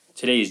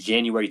Today is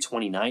January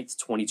 29th,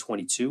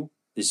 2022.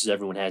 This is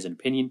Everyone Has an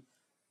Opinion.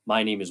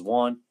 My name is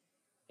Juan,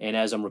 and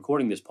as I'm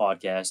recording this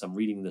podcast, I'm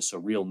reading the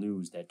surreal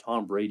news that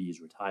Tom Brady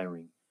is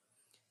retiring.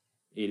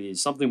 It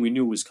is something we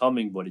knew was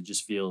coming, but it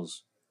just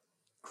feels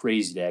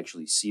crazy to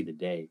actually see the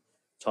day.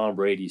 Tom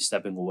Brady is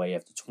stepping away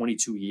after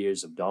 22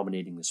 years of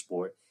dominating the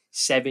sport,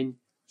 7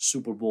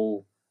 Super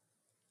Bowl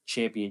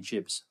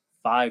championships,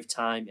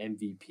 5-time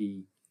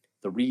MVP,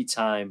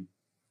 5-time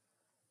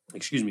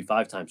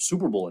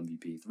Super Bowl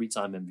MVP,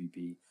 3-time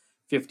MVP,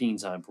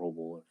 15-time Pro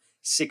Bowler,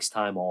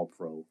 6-time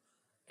All-Pro,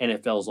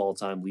 NFL's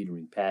all-time leader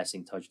in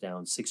passing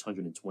touchdowns,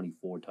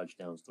 624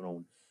 touchdowns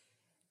thrown,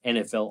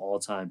 NFL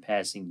all-time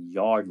passing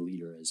yard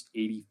leader as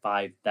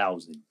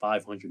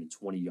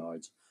 85,520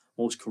 yards,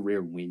 most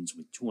career wins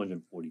with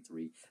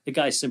 243. The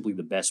guy's simply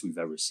the best we've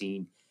ever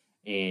seen,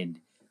 and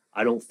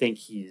I don't think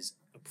he's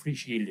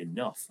appreciated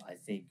enough. I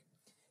think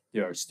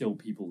there are still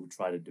people who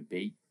try to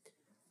debate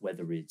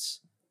whether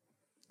it's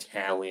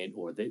talent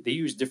or they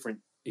use different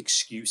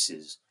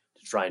excuses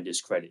to try and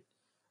discredit.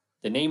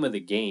 The name of the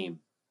game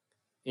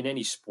in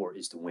any sport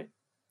is to win.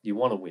 You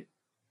want to win.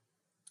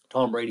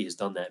 Tom Brady has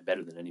done that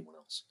better than anyone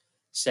else.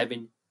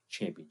 7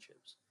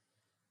 championships.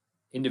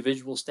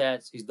 Individual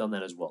stats, he's done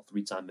that as well.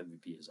 3-time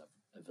MVP, as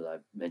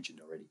I've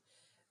mentioned already.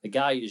 The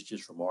guy is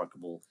just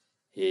remarkable.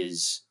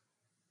 His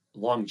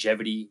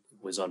longevity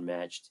was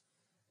unmatched.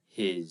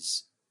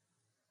 His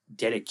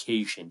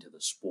dedication to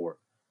the sport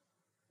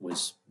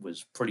was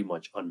pretty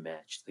much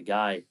unmatched. The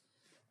guy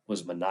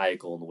was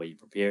maniacal in the way he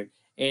prepared.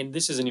 And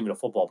this isn't even a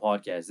football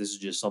podcast. This is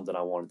just something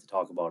I wanted to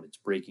talk about. It's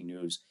breaking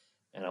news,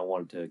 and I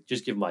wanted to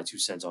just give my 2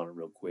 cents on it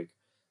real quick.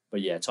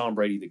 But yeah, Tom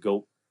Brady, the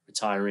GOAT,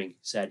 retiring.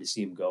 Sad to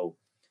see him go,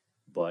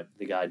 but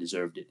the guy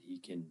deserved it. He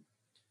can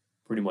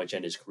pretty much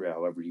end his career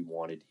however he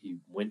wanted. He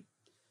went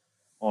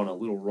on a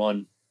little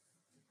run,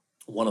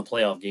 won a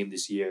playoff game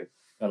this year,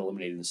 got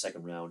eliminated in the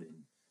second round,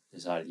 and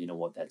decided, you know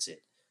what, that's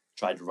it.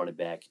 Tried to run it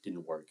back. It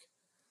didn't work.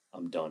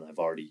 I'm done. I've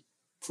already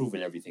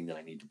proven everything that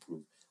I need to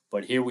prove.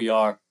 But here we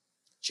are,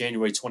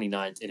 January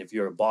 29th, and if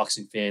you're a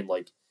boxing fan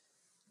like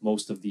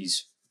most of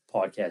these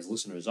podcast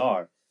listeners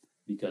are,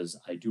 because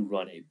I do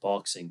run a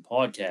boxing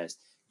podcast,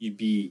 you'd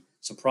be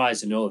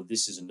surprised to know that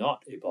this is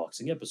not a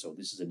boxing episode.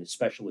 This is a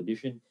special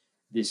edition.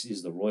 This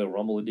is the Royal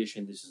Rumble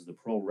edition. This is the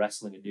Pro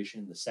Wrestling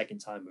edition, the second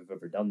time we've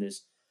ever done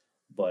this.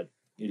 But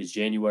it is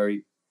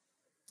January,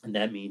 and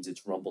that means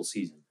it's Rumble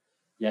season.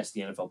 Yes,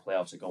 the NFL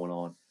playoffs are going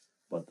on,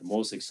 but the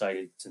most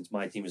excited, since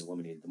my team is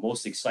eliminated, the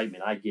most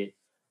excitement I get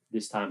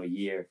this time of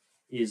year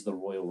is the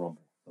Royal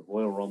Rumble. The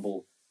Royal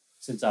Rumble,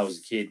 since I was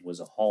a kid, was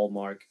a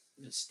hallmark,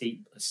 a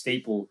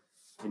staple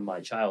in my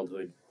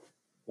childhood,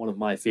 one of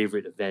my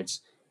favorite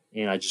events,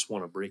 and I just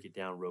want to break it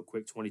down real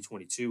quick.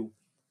 2022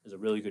 is a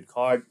really good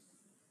card,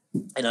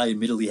 and I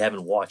admittedly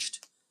haven't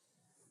watched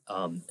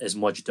as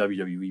much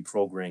WWE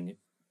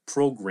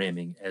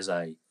programming as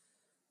I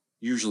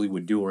usually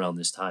would do around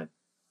this time.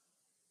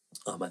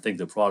 I think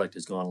the product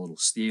has gone a little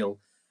stale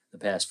the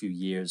past few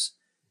years,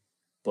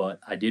 but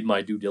I did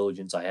my due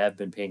diligence. I have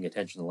been paying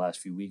attention the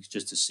last few weeks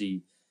just to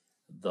see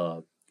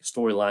the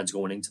storylines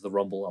going into the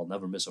Rumble. I'll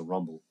never miss a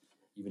Rumble,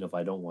 even if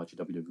I don't watch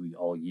WWE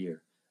all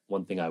year.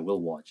 One thing I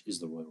will watch is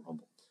the Royal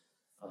Rumble.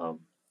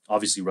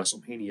 Obviously,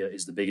 WrestleMania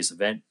is the biggest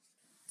event,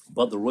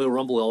 but the Royal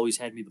Rumble always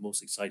had me the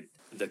most excited.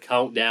 The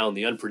countdown,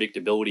 the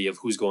unpredictability of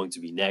who's going to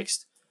be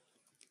next,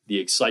 the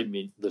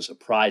excitement, the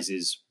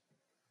surprises,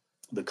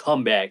 the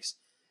comebacks,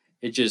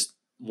 it's just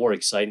more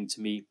exciting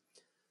to me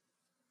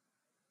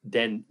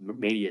than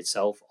Mania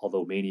itself,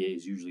 although Mania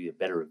is usually a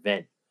better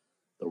event.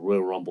 The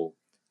Royal Rumble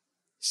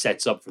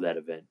sets up for that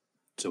event,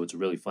 so it's a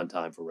really fun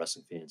time for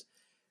wrestling fans.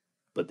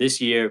 But this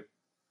year,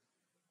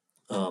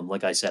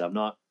 like I said, I'm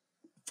not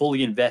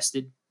fully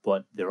invested,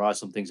 but there are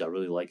some things I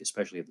really like,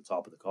 especially at the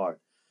top of the card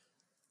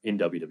in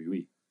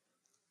WWE.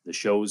 The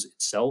shows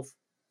itself,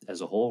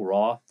 as a whole,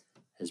 Raw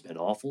has been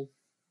awful.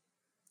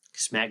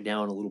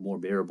 SmackDown, a little more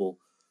bearable,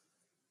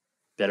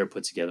 better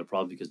put together,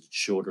 probably because it's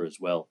shorter as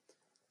well,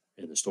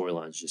 and the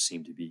storylines just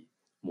seem to be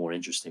more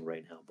interesting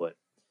right now. But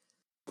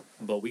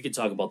we could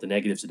talk about the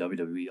negatives of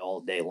WWE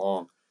all day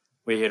long.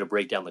 We're here to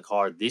break down the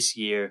card. This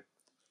year,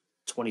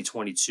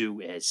 2022,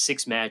 has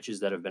 6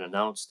 matches that have been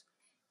announced,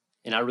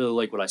 and I really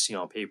like what I see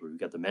on paper. We've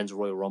got the Men's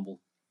Royal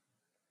Rumble,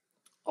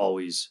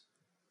 always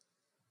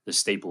the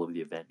staple of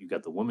the event. You've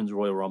got the Women's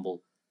Royal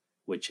Rumble,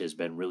 which has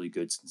been really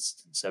good since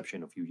its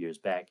inception a few years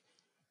back.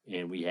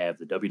 And we have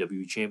the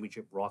WWE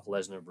Championship, Brock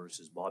Lesnar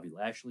versus Bobby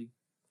Lashley.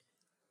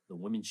 The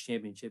Women's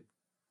Championship,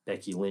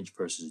 Becky Lynch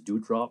versus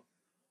Doudrop.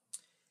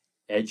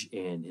 Edge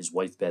and his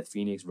wife Beth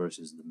Phoenix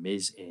versus The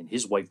Miz and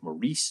his wife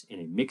Maurice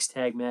in a mixed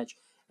tag match.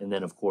 And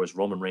then, of course,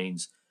 Roman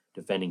Reigns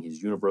defending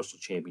his Universal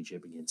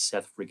Championship against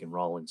Seth freaking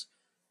Rollins.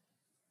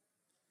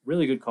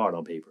 Really good card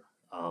on paper.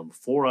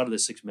 4 out of the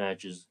 6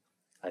 matches,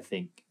 I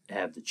think,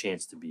 have the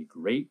chance to be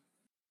great.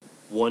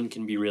 One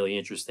can be really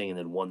interesting, and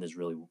then one that's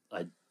really,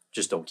 I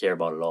just don't care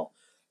about at all.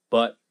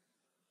 But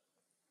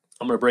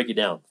I'm going to break it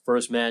down.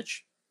 First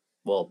match,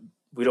 well,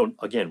 we don't,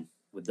 again,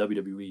 with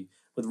WWE,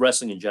 with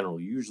wrestling in general,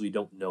 you usually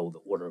don't know the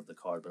order of the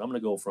card, but I'm going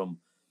to go from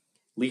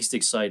least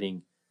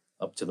exciting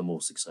up to the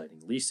most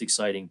exciting. Least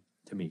exciting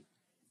to me,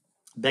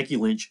 Becky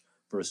Lynch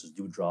versus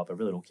Doudrop. I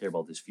really don't care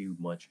about this feud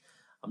much.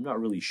 I'm not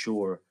really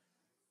sure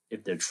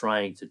if they're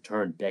trying to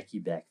turn Becky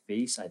back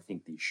face. I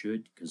think they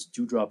should, because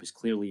Doudrop is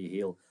clearly a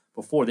heel.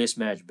 Before this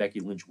match, Becky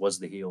Lynch was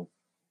the heel,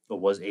 or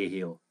was a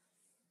heel.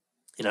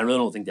 And I really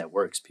don't think that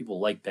works. People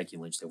like Becky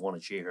Lynch. They want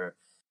to cheer her.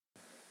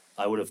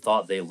 I would have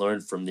thought they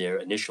learned from their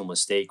initial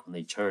mistake when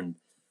they turned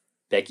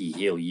Becky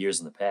heel years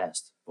in the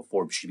past,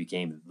 before she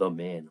became the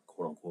man,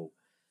 quote unquote.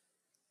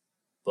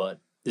 But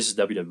this is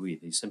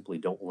WWE. They simply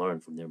don't learn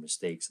from their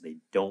mistakes. They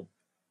don't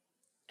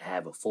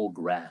have a full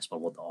grasp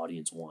on what the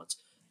audience wants.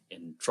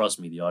 And trust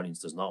me, the audience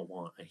does not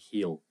want a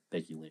heel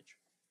Becky Lynch.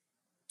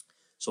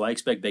 So I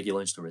expect Becky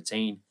Lynch to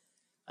retain.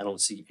 I don't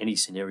see any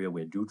scenario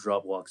where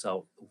Doudrop walks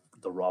out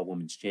the Raw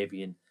Women's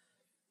Champion.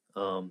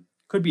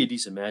 Could be a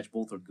decent match.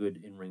 Both are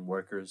good in-ring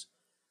workers.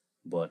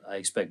 But I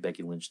expect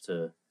Becky Lynch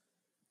to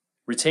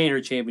retain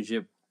her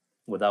championship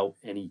without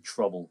any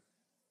trouble.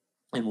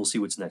 And we'll see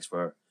what's next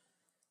for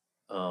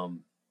her.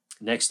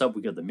 Next up,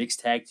 we got the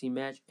mixed tag team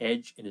match.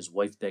 Edge and his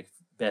wife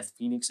Beth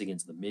Phoenix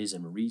against The Miz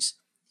and Maurice.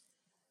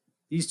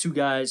 These two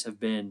guys have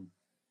been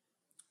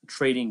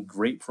trading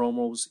great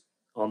promos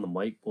on the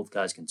mic. Both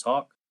guys can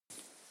talk.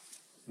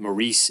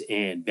 Maurice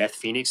and Beth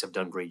Phoenix have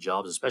done great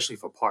jobs, especially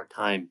for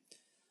part-time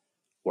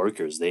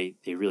workers. They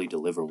really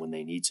deliver when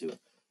they need to,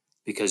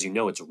 because you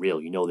know it's real.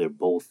 You know they're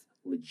both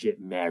legit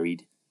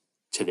married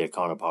to their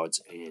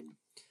counterparts, and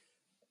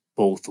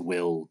both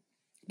will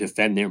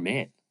defend their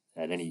man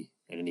at any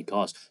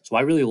cost. So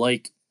I really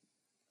like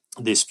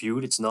this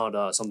feud. It's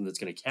not something that's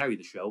going to carry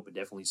the show, but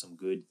definitely some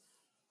good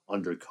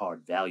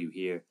undercard value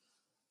here.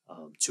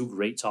 Two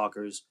great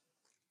talkers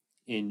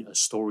in a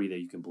story that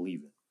you can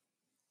believe in.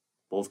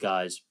 Both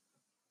guys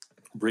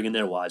bringing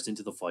their wives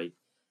into the fight,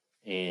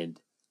 and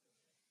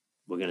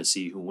we're going to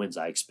see who wins.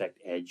 I expect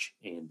Edge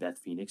and Beth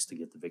Phoenix to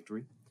get the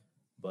victory,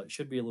 but it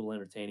should be a little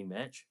entertaining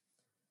match.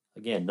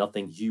 Again,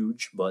 nothing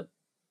huge, but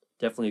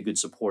definitely a good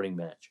supporting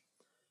match.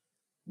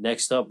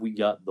 Next up, we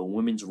got the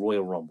Women's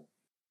Royal Rumble.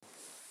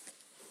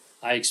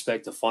 I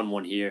expect a fun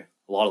one here.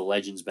 A lot of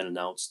legends been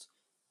announced.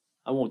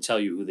 I won't tell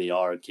you who they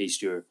are in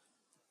case you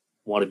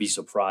want to be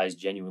surprised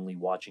genuinely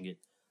watching it,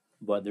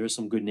 but there are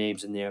some good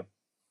names in there.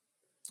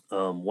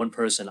 One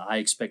person I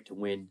expect to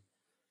win,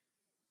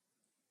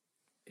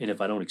 and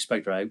if I don't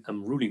expect her,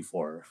 I'm rooting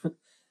for her.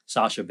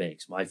 Sasha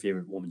Banks, my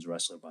favorite women's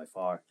wrestler by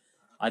far.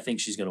 I think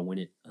she's going to win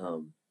it.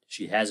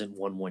 She hasn't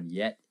won one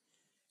yet.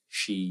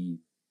 She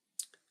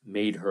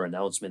made her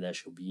announcement that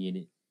she'll be in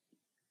it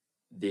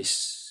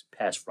this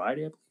past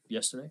Friday, I believe,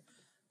 yesterday.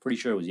 Pretty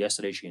sure it was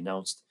yesterday she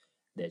announced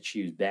that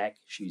she was back.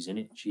 She's in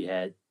it.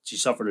 She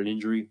suffered an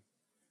injury,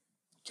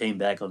 came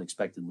back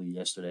unexpectedly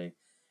yesterday,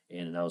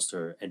 and announced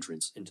her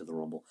entrance into the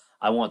Rumble.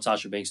 I want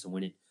Sasha Banks to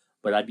win it,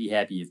 but I'd be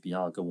happy if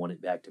Bianca won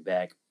it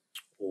back-to-back,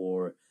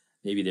 or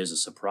maybe there's a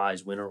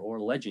surprise winner or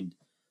a legend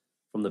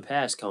from the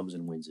past comes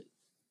and wins it.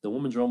 The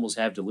Women's Rumbles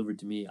have delivered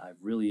to me.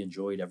 I've really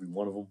enjoyed every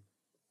one of them.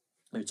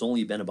 It's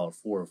only been about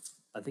 4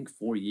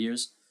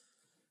 years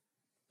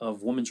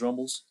of Women's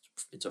Rumbles.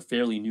 It's a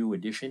fairly new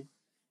addition.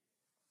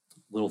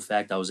 Little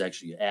fact, I was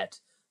actually at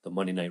the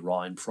Monday Night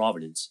Raw in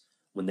Providence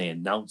when they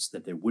announced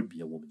that there would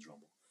be a Women's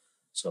Rumble.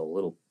 So a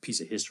little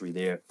piece of history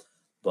there.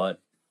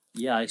 But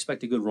yeah, I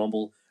expect a good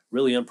Rumble.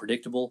 Really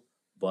unpredictable,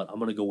 but I'm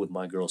going to go with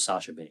my girl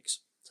Sasha Banks.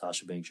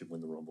 Sasha Banks should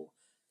win the Rumble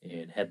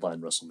and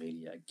headline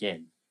WrestleMania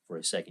again for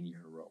a second year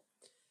in a row.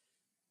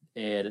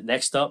 And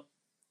next up,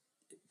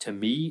 to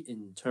me,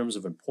 in terms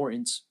of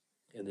importance,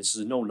 and this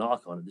is no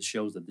knock on it, this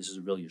shows that this is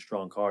really a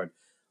strong card,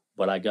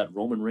 but I got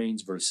Roman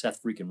Reigns versus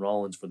Seth freaking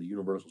Rollins for the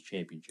Universal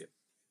Championship.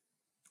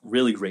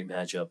 Really great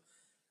matchup.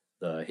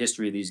 The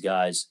history of these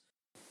guys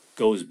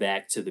goes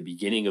back to the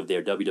beginning of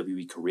their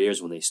WWE careers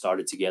when they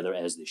started together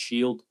as The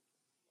Shield.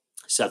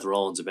 Seth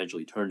Rollins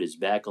eventually turned his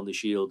back on The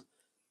Shield,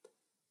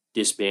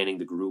 disbanding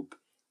the group,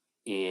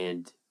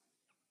 and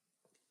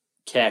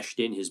cashed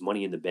in his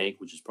Money in the Bank,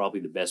 which is probably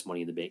the best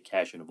Money in the Bank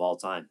cash-in of all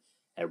time,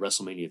 at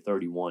WrestleMania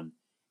 31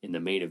 in the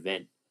main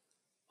event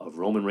of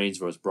Roman Reigns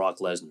versus Brock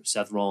Lesnar.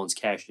 Seth Rollins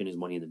cashed in his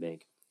Money in the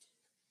Bank,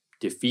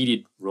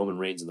 defeated Roman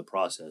Reigns in the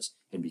process,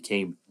 and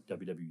became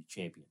WWE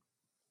Champion.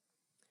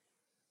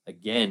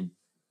 Again,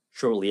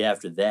 shortly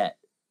after that,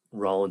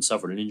 Rollins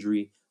suffered an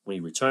injury. When he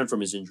returned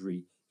from his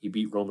injury, he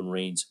beat Roman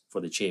Reigns for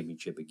the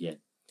championship again.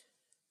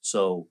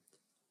 So,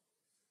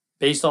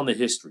 based on the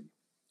history,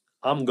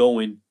 I'm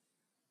going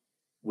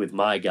with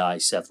my guy,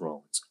 Seth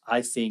Rollins.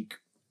 I think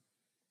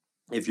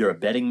if you're a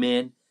betting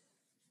man,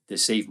 the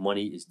safe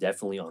money is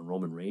definitely on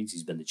Roman Reigns.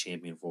 He's been the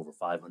champion for over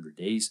 500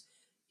 days.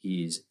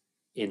 He's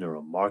in a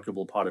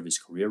remarkable part of his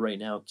career right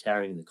now,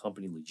 carrying the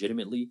company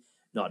legitimately,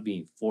 not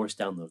being forced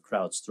down the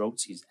crowd's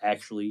throats. He's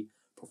actually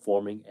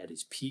performing at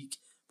his peak,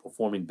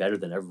 performing better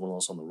than everyone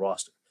else on the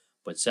roster.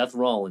 But Seth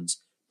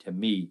Rollins, to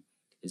me,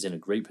 is in a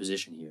great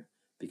position here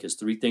because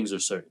 3 things are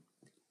certain: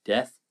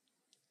 death,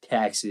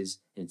 taxes,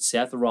 and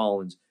Seth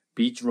Rollins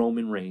beats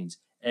Roman Reigns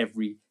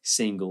every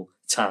single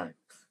time.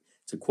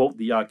 To quote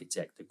the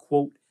architect, to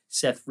quote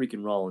Seth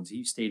freaking Rollins,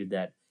 he stated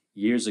that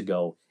years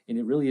ago, and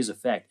it really is a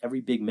fact.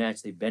 Every big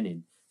match they've been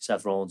in,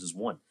 Seth Rollins has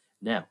won.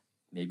 Now,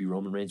 maybe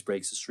Roman Reigns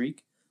breaks the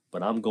streak,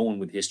 but I'm going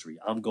with history.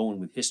 I'm going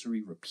with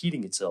history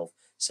repeating itself.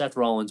 Seth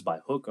Rollins, by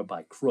hook or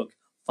by crook,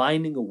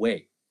 finding a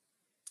way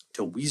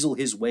to weasel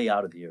his way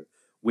out of here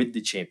with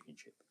the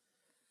championship.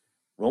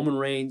 Roman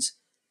Reigns,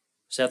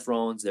 Seth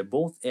Rollins, they're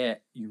both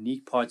at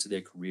unique parts of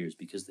their careers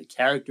because the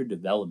character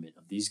development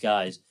of these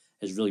guys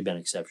has really been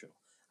exceptional.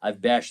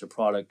 I've bashed the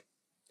product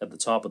at the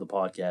top of the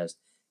podcast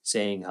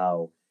saying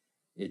how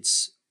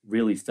it's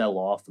really fell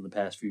off in the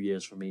past few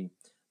years for me,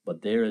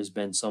 but there has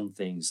been some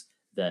things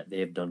that they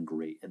have done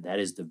great, and that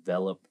is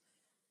develop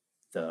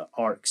the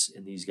arcs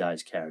in these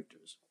guys'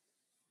 characters.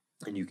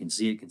 And you can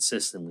see it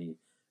consistently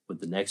with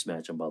the next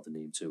match I'm about to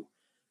name too,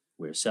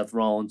 where Seth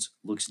Rollins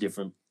looks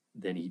different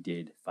than he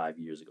did 5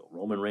 years ago.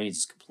 Roman Reigns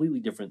is completely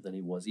different than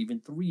he was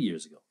even 3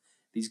 years ago.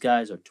 These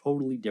guys are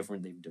totally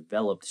different. They've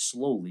developed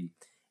slowly,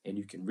 and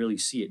you can really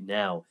see it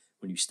now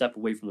when you step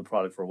away from the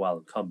product for a while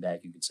and come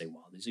back. You can say,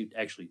 wow, these are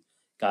actually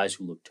guys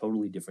who look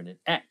totally different and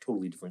act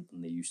totally different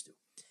than they used to.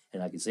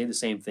 And I can say the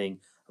same thing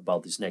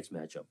about this next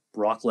matchup.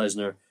 Brock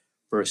Lesnar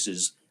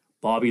versus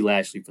Bobby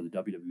Lashley for the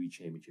WWE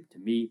Championship. To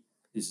me,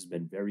 this has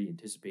been very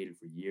anticipated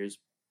for years,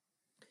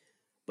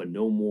 but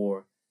no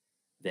more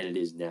than it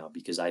is now,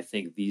 because I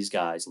think these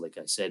guys, like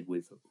I said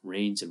with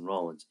Reigns and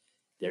Rollins,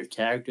 their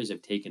characters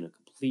have taken a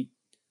complete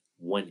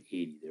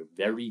 180. They're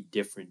very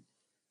different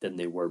than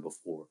they were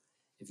before.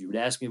 If you would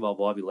ask me about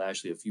Bobby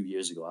Lashley a few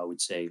years ago, I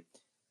would say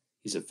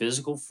he's a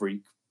physical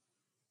freak,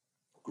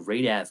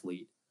 great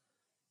athlete,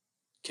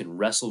 can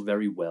wrestle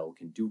very well,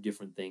 can do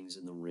different things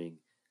in the ring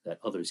that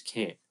others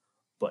can't.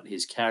 But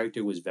his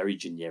character was very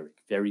generic,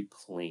 very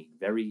plain,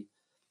 very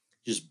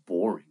just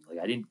boring. Like,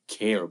 I didn't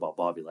care about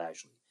Bobby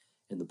Lashley.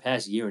 In the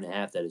past year and a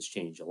half, that has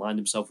changed. Aligned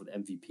himself with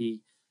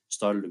MVP,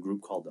 started a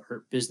group called The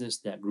Hurt Business.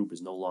 That group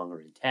is no longer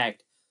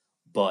intact.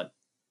 But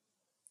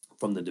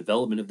from the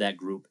development of that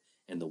group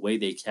and the way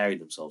they carried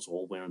themselves,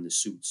 all wearing the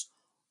suits,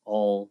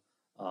 all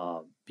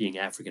being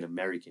African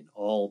American,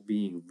 all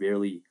being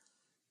really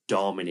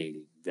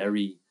dominating,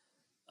 very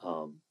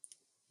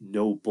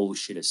no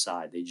bullshit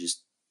aside. They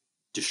just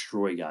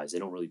destroy guys. They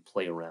don't really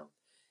play around.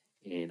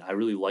 And I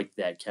really liked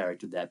that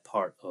character, that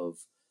part of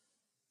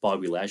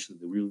Bobby Lashley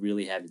that we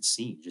really haven't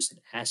seen. Just an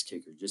ass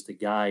kicker, just a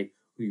guy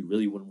who you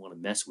really wouldn't want to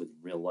mess with in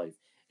real life.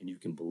 And you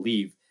can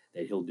believe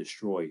that he'll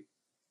destroy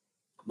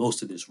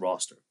most of this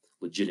roster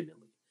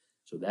legitimately.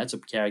 So that's a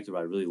character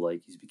I really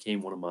like. He's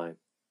became one of my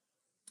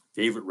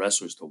favorite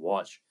wrestlers to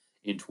watch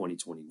in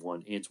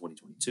 2021 and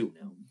 2022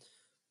 now.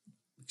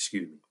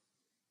 Excuse me.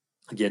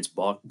 Against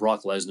Brock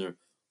Lesnar,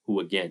 who,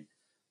 again,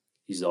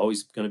 he's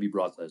always going to be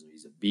Brock Lesnar.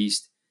 He's a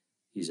beast.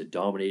 He's a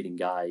dominating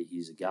guy.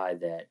 He's a guy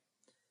that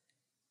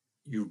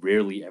you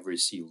rarely ever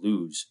see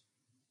lose,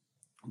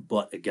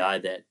 but a guy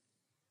that,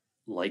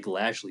 like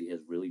Lashley,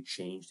 has really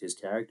changed his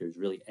character, has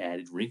really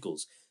added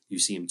wrinkles. You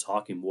see him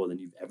talking more than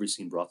you've ever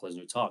seen Brock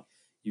Lesnar talk.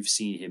 You've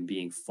seen him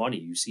being funny.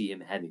 You see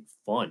him having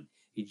fun.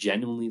 He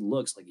genuinely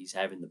looks like he's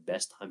having the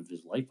best time of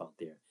his life out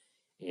there.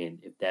 And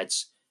if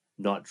that's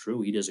not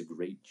true, he does a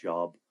great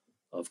job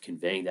of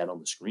conveying that on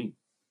the screen.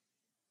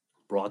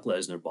 Brock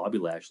Lesnar, Bobby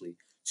Lashley,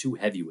 two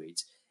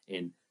heavyweights.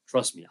 And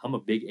trust me, I'm a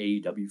big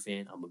AEW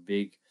fan. I'm a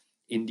big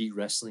indie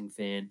wrestling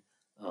fan.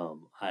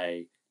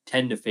 I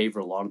tend to favor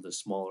a lot of the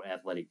smaller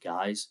athletic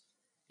guys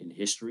in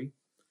history.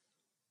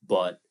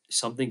 But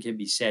something can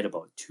be said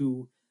about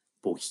two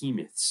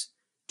behemoths,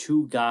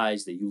 two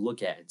guys that you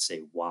look at and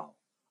say, wow,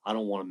 I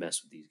don't want to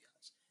mess with these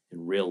guys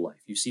in real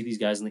life. You see these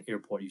guys in the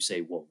airport, you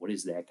say, whoa, what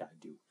does that guy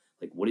do?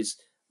 Like,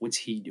 what's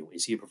he doing?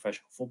 Is he a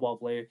professional football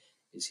player?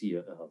 Is he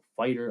a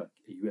fighter,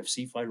 a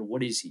UFC fighter?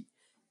 What is he?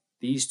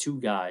 These two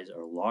guys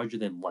are larger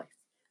than life.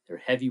 They're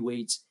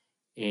heavyweights,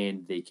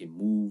 and they can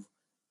move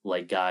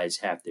like guys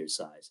half their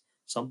size.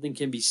 Something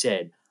can be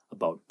said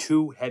about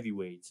two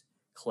heavyweights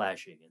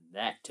clashing, and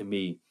that, to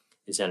me,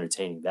 is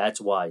entertaining.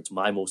 That's why it's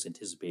my most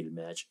anticipated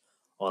match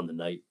on the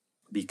night,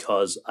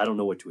 because I don't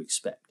know what to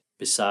expect.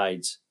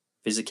 Besides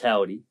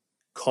physicality,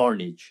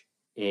 carnage,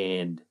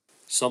 and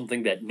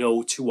something that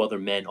no two other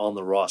men on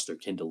the roster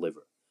can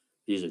deliver.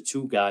 These are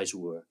two guys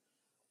who are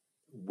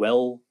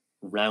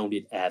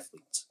well-rounded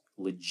athletes,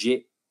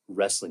 legit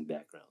wrestling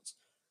backgrounds,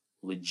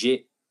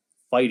 legit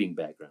fighting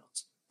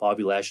backgrounds.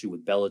 Bobby Lashley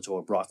with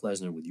Bellator, Brock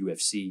Lesnar with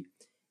UFC,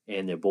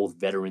 and they're both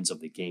veterans of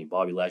the game.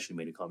 Bobby Lashley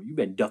made a comment, "You've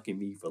been ducking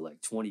me for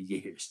like 20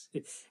 years."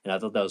 And I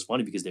thought that was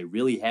funny because they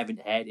really haven't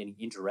had any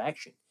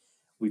interaction.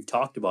 We've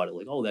talked about it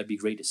like, oh, that'd be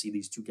great to see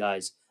these two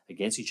guys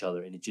against each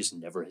other, and it just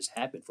never has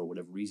happened for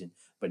whatever reason.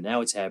 But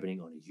now it's happening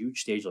on a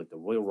huge stage like the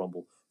Royal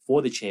Rumble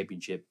for the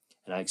championship,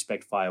 and I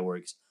expect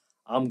fireworks.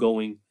 I'm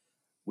going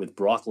with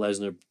Brock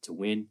Lesnar to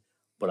win,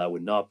 but I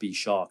would not be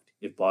shocked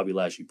if Bobby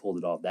Lashley pulled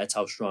it off. That's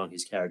how strong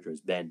his character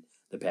has been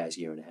the past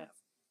year and a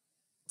half.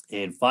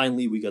 And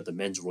finally, we got the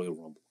Men's Royal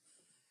Rumble.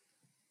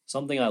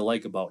 Something I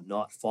like about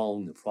not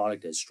following the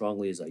product as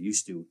strongly as I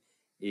used to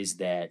is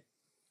that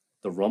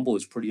the Rumble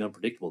is pretty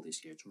unpredictable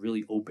this year. It's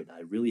really open.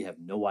 I really have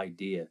no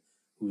idea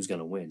who's going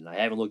to win. And I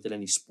haven't looked at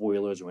any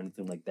spoilers or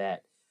anything like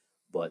that,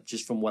 but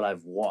just from what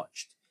I've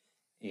watched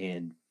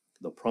and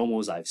the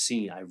promos I've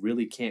seen, I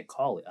really can't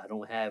call it. I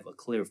don't have a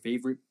clear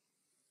favorite,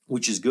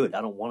 which is good.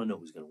 I don't want to know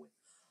who's going to win.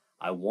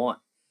 I want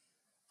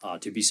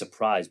to be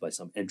surprised by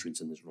some entrance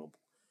in this Rumble.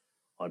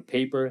 On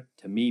paper,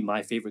 to me,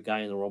 my favorite guy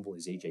in the Rumble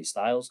is AJ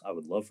Styles. I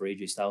would love for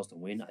AJ Styles to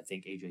win. I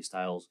think AJ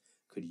Styles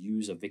could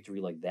use a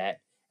victory like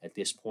that at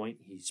this point.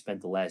 He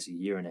spent the last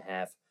year and a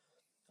half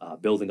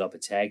building up a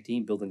tag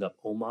team, building up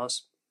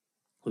Omos,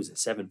 who's a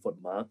 7-foot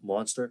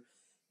monster.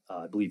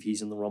 I believe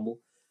he's in the Rumble.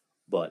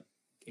 But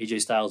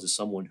AJ Styles is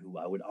someone who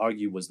I would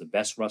argue was the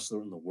best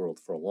wrestler in the world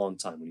for a long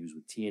time when he was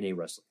with TNA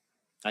Wrestling.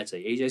 I'd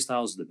say AJ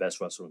Styles is the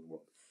best wrestler in the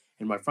world.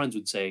 And my friends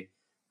would say,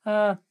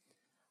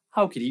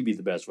 how could he be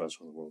the best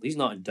wrestler in the world? He's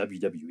not in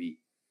WWE.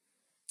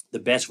 The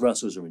best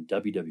wrestlers are in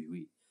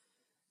WWE.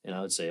 And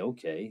I would say,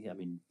 okay, I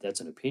mean,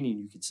 that's an opinion.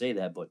 You could say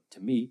that. But to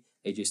me,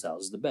 AJ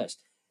Styles is the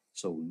best.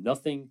 So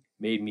nothing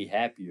made me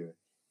happier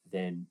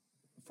than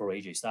for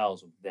AJ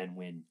Styles than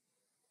when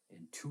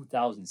in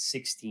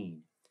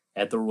 2016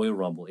 at the Royal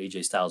Rumble,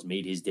 AJ Styles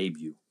made his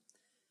debut.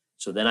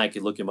 So then I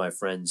could look at my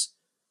friends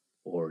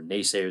or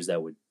naysayers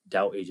that would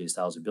doubt AJ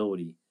Styles'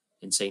 ability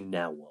and say,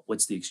 now what?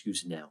 What's the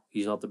excuse now?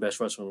 He's not the best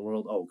wrestler in the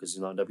world? Oh, because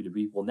he's not in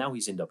WWE? Well, now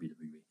he's in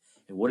WWE.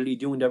 And what did he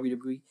do in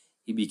WWE?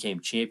 He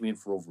became champion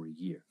for over a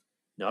year.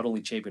 Not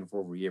only champion for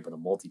over a year, but a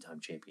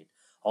multi-time champion.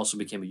 Also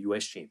became a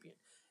U.S. champion.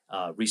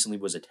 Recently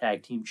was a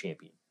tag team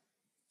champion.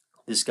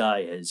 This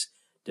guy has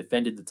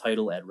defended the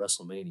title at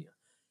WrestleMania.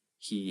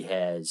 He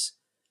has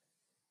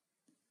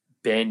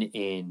been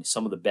in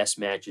some of the best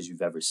matches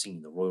you've ever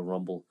seen. The Royal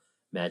Rumble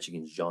match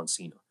against John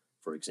Cena,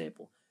 for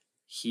example.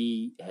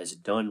 He has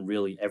done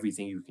really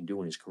everything you can do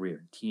in his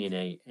career.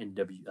 TNA,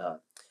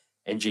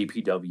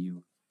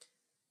 NJPW,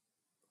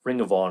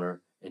 Ring of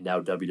Honor, and now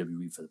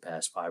WWE for the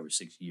past 5 or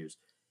 6 years.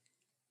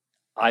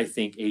 I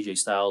think AJ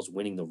Styles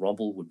winning the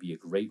Rumble would be a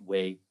great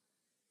way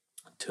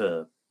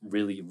to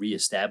really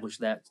reestablish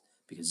that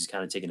because he's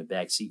kind of taking a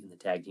back seat in the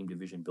tag team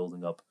division,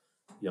 building up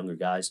younger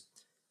guys.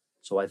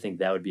 So I think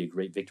that would be a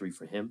great victory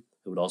for him.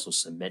 It would also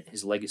cement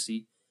his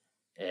legacy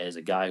as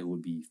a guy who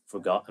would be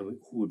forgotten,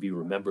 who would be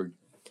remembered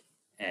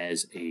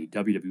as a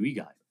WWE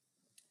guy.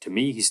 To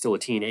me, he's still a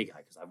TNA guy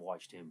because I've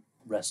watched him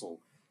wrestle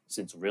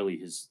since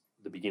really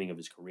the beginning of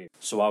his career.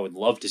 So I would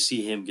love to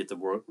see him get the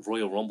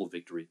Royal Rumble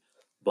victory.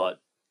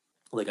 But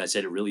like I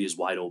said, it really is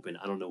wide open.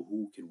 I don't know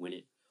who can win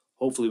it.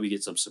 Hopefully we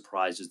get some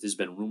surprises. There's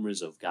been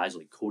rumors of guys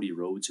like Cody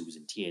Rhodes, who was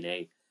in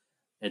TNA,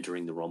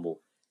 entering the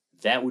Rumble.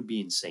 That would be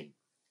insane.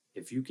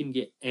 If you can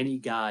get any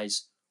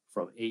guys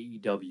from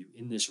AEW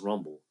in this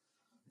Rumble,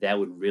 that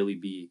would really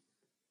be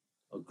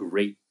a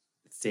great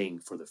thing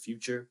for the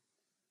future.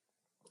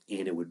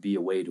 And it would be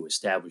a way to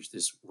establish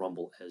this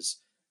Rumble as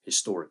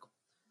historical.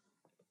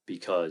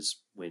 Because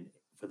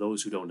for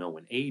those who don't know,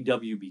 when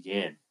AEW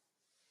began,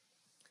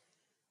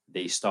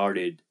 they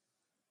started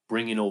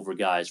bringing over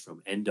guys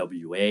from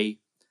NWA,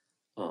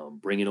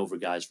 bringing over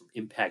guys from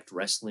Impact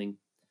Wrestling,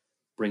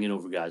 bringing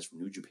over guys from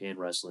New Japan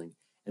Wrestling,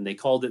 and they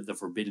called it the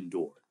Forbidden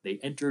Door. They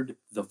entered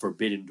the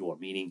Forbidden Door,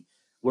 meaning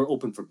we're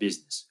open for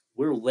business.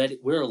 We're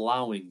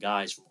allowing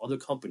guys from other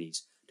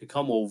companies to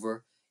come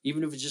over,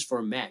 even if it's just for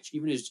a match,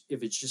 even if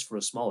it's just for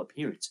a small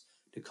appearance,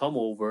 to come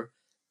over,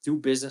 do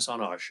business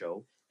on our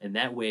show, and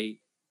that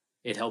way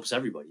it helps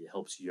everybody. It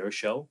helps your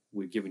show.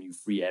 We've given you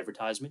free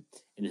advertisement,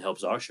 and it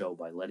helps our show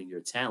by letting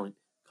your talent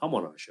come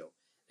on our show.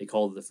 They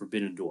call it the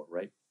Forbidden Door,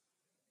 right?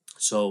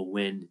 So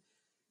when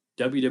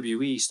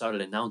WWE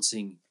started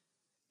announcing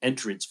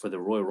entrants for the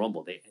Royal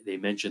Rumble, they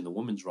mentioned the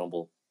Women's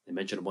Rumble, they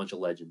mentioned a bunch of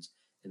legends,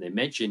 and they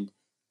mentioned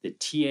the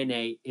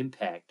TNA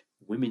Impact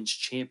Women's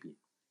Champion,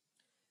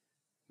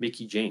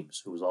 Mickie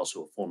James, who was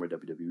also a former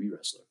WWE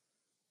wrestler.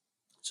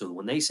 So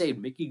when they say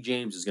Mickie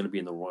James is going to be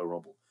in the Royal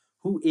Rumble,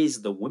 who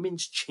is the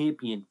Women's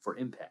Champion for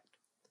Impact?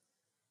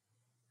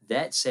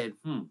 That said,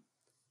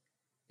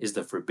 is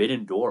the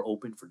Forbidden Door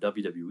open for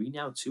WWE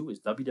now too? Is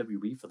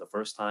WWE for the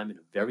first time in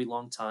a very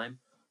long time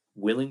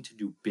willing to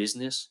do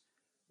business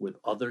with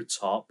other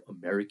top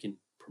American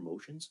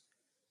promotions?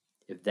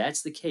 If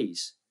that's the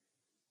case,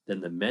 then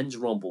the Men's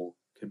Rumble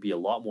could be a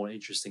lot more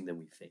interesting than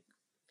we think.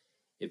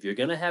 If you're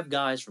going to have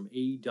guys from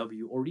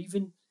AEW or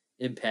even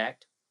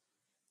Impact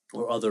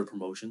or other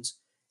promotions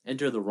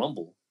enter the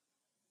Rumble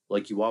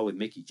like you are with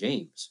Mickie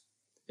James,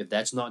 if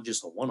that's not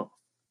just a one-off,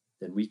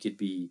 then we could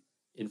be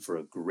in for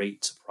a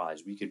great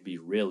surprise. We could be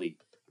really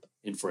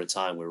in for a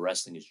time where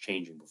wrestling is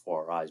changing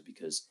before our eyes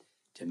because,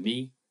 to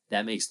me,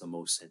 that makes the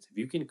most sense. If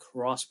you can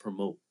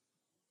cross-promote,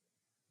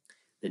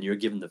 then you're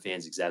giving the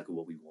fans exactly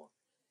what we want.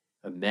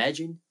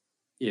 Imagine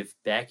if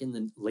back in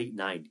the late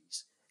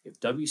 90s, if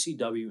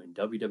WCW and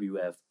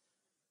WWF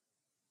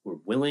were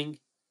willing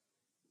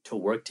to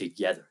work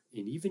together,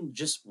 and even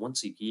just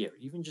once a year,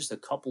 even just a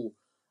couple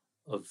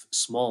of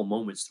small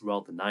moments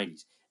throughout the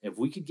 90s, if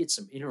we could get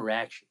some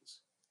interactions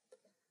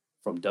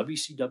from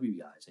WCW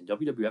guys and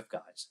WWF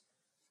guys,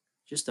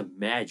 just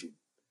imagine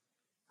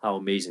how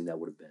amazing that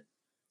would have been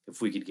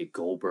if we could get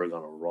Goldberg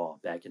on a Raw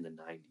back in the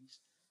 90s.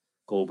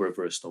 Goldberg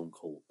versus Stone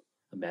Cold.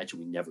 a match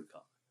we never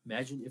got.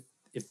 Imagine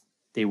if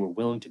they were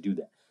willing to do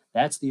that.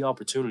 That's the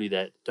opportunity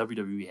that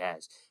WWE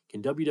has.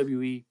 Can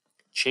WWE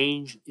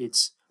change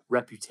its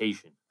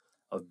reputation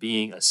of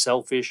being a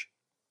selfish,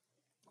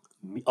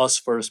 us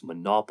first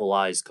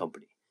monopolized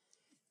company?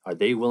 Are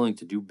they willing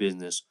to do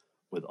business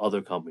with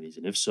other companies?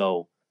 And if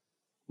so,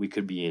 we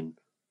could be in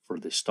for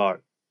the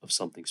start of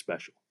something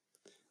special.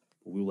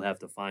 But we will have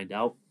to find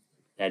out.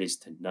 That is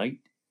tonight,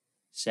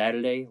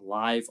 Saturday,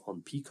 live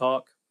on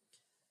Peacock.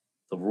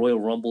 The Royal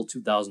Rumble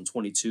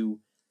 2022.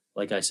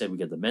 Like I said, we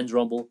got the Men's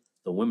Rumble,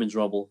 the Women's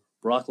Rumble,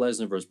 Brock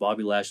Lesnar versus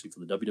Bobby Lashley for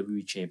the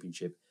WWE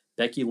Championship,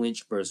 Becky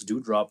Lynch versus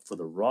Doudrop for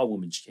the Raw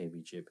Women's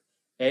Championship,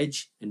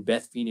 Edge and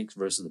Beth Phoenix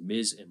versus The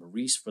Miz and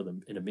Maurice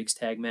in a mixed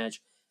tag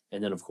match,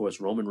 and then, of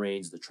course, Roman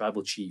Reigns, the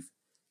Tribal Chief,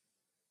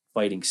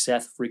 fighting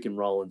Seth freaking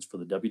Rollins for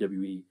the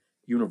WWE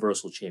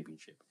Universal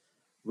Championship.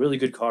 Really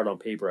good card on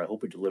paper. I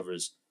hope it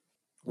delivers.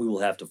 We will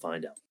have to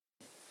find out.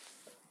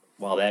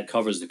 While that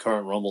covers the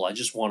current Rumble, I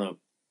just want to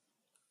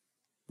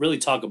really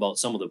talk about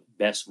some of the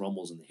best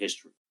Rumbles in the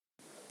history.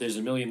 There's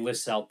a million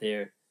lists out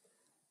there,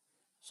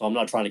 so I'm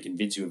not trying to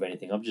convince you of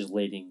anything. I'm just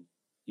letting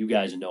you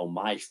guys know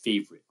my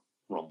favorite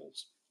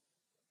Rumbles.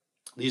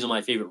 These are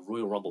my favorite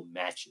Royal Rumble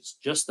matches.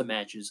 Just the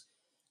matches,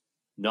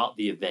 not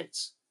the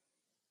events.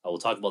 I will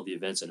talk about the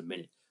events in a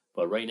minute.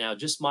 But right now,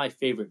 just my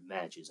favorite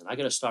matches. And I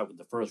got to start with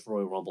the first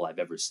Royal Rumble I've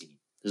ever seen.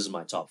 This is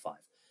my top 5.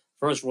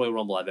 First Royal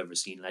Rumble I've ever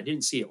seen. And I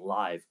didn't see it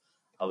live.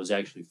 I was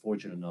actually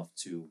fortunate enough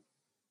to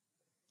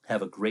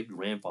have a great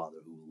grandfather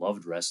who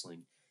loved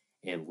wrestling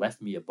and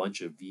left me a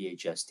bunch of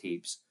VHS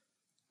tapes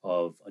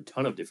of a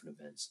ton of different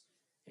events.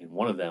 And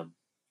one of them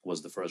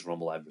was the first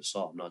Rumble I ever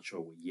saw. I'm not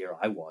sure what year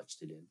I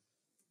watched it in.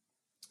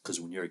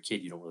 Because when you're a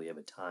kid, you don't really have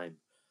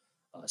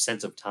a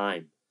sense of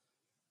time,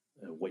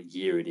 what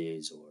year it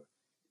is, or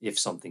if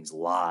something's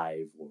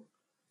live, or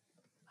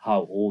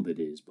how old it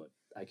is. But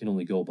I can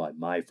only go by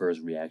my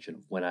first reaction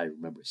of when I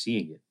remember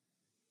seeing it.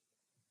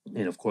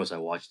 And of course, I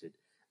watched it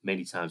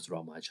many times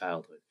throughout my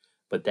childhood.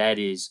 But that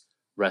is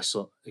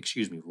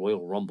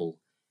Royal Rumble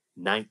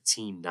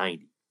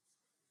 1990.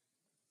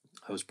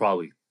 I was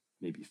probably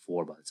maybe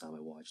 4 by the time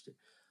I watched it.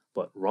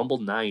 But Rumble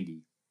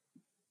 90,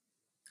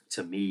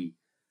 to me,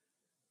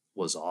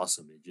 was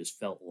awesome. It just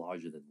felt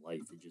larger than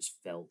life. It just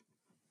felt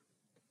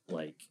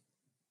like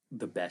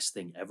the best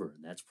thing ever.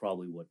 And that's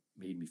probably what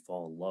made me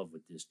fall in love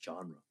with this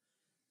genre.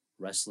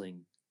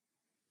 Wrestling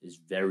is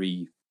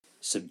very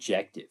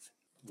subjective.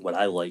 What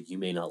I like, you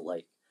may not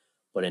like.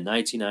 But in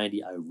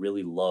 1990, I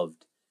really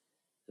loved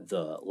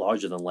the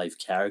larger-than-life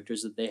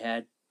characters that they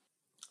had.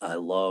 I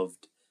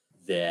loved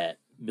that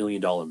 $1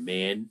 Million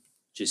Man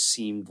just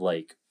seemed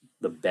like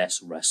the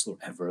best wrestler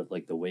ever.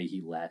 Like the way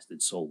he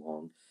lasted so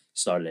long. He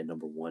started at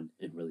number 1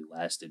 and really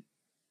lasted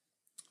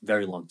a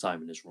very long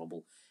time in this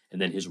Rumble.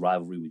 And then his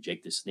rivalry with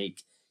Jake the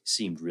Snake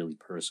seemed really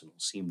personal,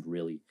 seemed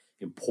really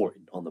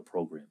important on the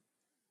program.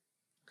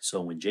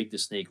 So when Jake the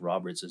Snake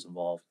Roberts is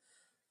involved,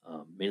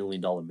 $1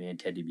 Million Man,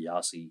 Ted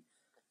DiBiase,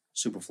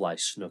 Superfly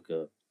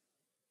Snuka,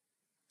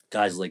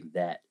 guys like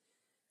that,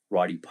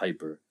 Roddy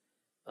Piper,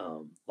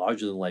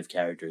 larger-than-life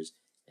characters,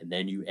 and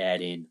then you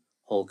add in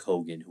Hulk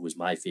Hogan, who was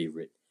my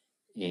favorite,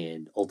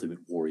 and Ultimate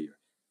Warrior.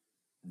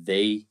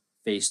 They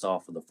faced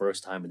off for the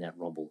first time in that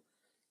Rumble,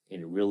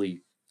 and it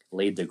really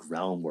laid the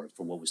groundwork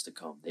for what was to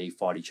come. They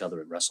fought each other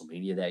at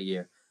WrestleMania that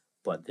year,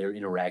 but their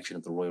interaction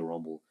at the Royal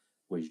Rumble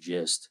was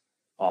just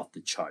off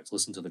the charts.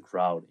 Listen to the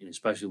crowd, and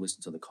especially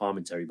listen to the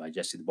commentary by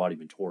Jesse the Body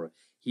Ventura.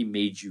 He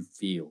made you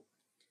feel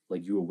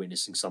like you were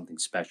witnessing something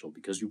special,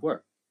 because you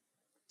were.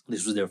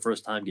 This was their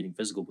first time getting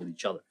physical with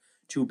each other.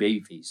 2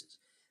 baby faces.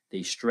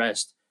 They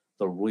stressed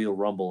the Royal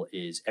Rumble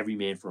is every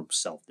man for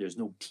himself. There's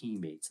no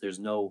teammates. There's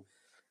no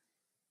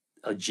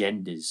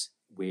agendas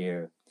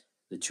where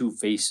the 2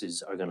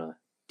 faces are going to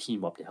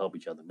team up to help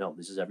each other. No,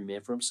 this is every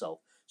man for himself.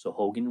 So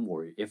Hogan and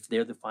Warrior, if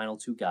they're the final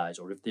 2 guys,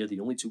 or if they're the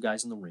only 2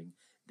 guys in the ring,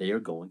 they are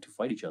going to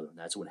fight each other. And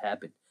that's what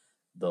happened.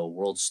 The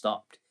world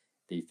stopped.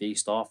 They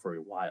faced off for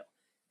a while.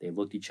 They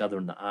looked each other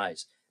in the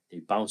eyes. They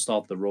bounced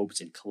off the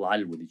ropes and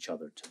collided with each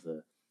other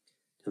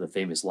to the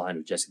famous line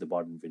of Jesse the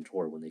Body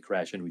Ventura when they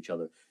crash into each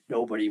other.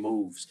 Nobody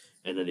moves.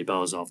 And then they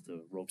bounce off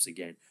the ropes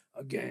again.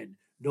 Again,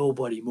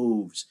 nobody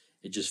moves.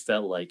 It just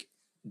felt like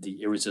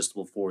the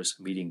irresistible force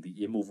meeting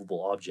the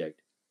immovable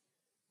object.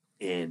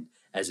 And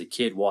as a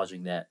kid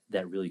watching that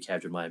really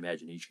captured my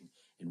imagination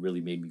and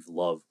really made me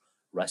love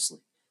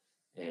wrestling.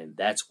 And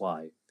that's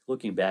why,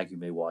 looking back, you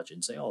may watch it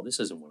and say, oh, this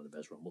isn't one of the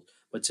best Rumbles.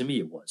 But to me,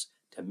 it was.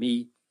 To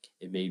me,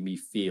 it made me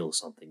feel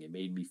something. It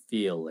made me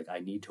feel like I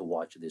need to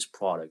watch this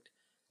product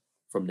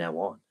from now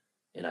on.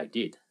 And I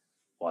did,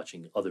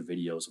 watching other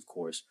videos, of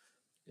course.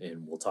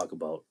 And we'll talk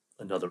about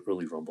another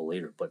early Rumble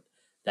later. But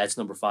that's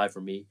number 5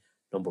 for me.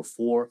 Number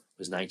 4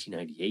 was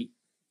 1998.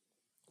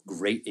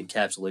 Great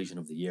encapsulation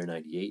of the year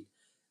 98.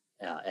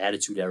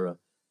 Attitude Era.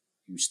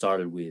 You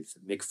started with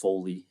Mick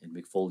Foley, and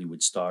Mick Foley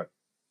would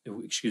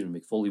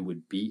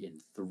be in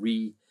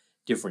 3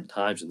 different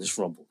times in this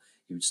Rumble.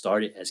 He would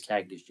start it as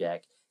Cactus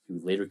Jack. He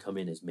would later come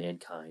in as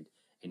Mankind,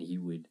 and he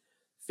would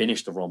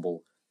finish the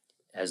Rumble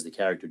as the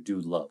character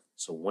Dude Love.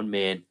 So one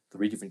man,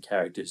 three different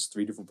characters,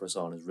 three different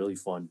personas, really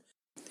fun.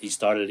 He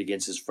started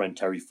against his friend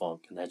Terry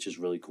Funk, and that's just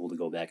really cool to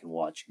go back and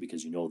watch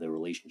because you know their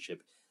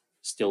relationship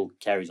still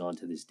carries on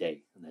to this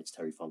day, and that's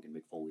Terry Funk and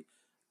Mick Foley.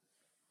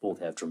 Both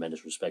have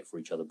tremendous respect for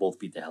each other, both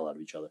beat the hell out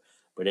of each other.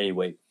 But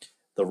anyway,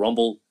 the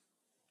Rumble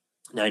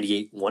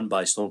 98 won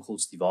by Stone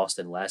Cold Steve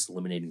Austin, last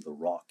eliminating The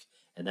Rock.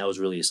 And that was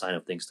really a sign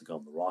of things to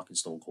come. The Rock and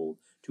Stone Cold,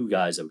 two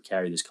guys that would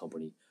carry this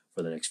company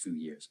for the next few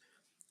years.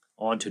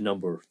 On to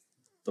number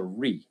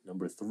three.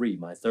 Number three,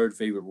 my third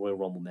favorite Royal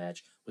Rumble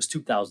match was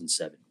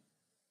 2007.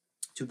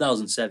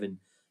 2007,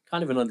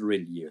 kind of an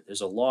underrated year.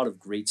 There's a lot of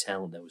great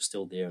talent that was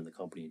still there in the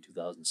company in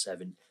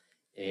 2007.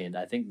 And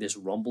I think this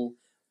Rumble,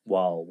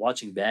 while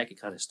watching back, it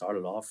kind of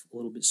started off a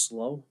little bit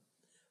slow.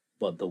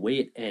 But the way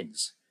it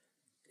ends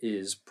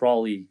is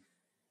probably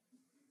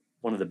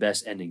one of the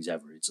best endings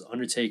ever. It's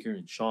Undertaker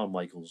and Shawn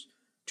Michaels,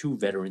 two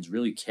veterans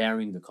really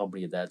carrying the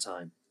company at that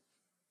time.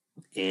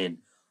 And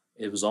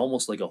it was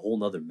almost like a whole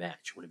nother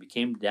match. When it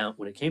came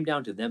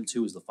down to them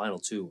two as the final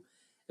two,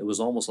 it was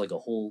almost like a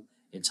whole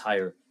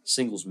entire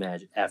singles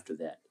match after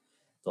that.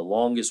 The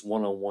longest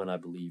one-on-one, I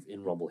believe,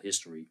 in Rumble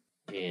history.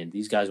 And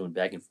these guys went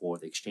back and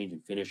forth,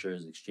 exchanging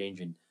finishers,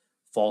 exchanging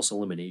false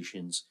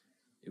eliminations.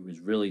 It was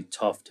really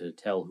tough to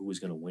tell who was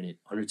going to win it.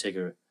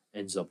 Undertaker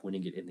ends up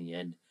winning it in the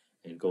end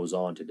and goes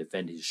on to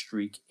defend his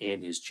streak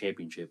and his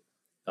championship.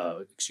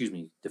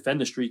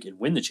 Defend the streak and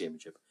win the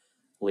championship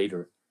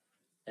later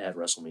at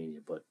WrestleMania.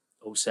 But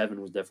 07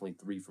 was definitely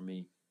three for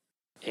me.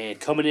 And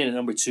coming in at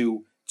number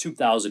two,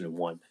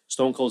 2001,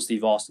 Stone Cold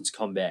Steve Austin's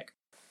comeback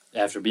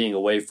after being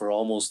away for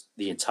almost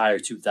the entire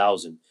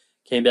 2000.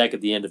 Came back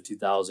at the end of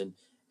 2000,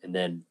 and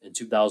then in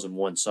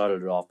 2001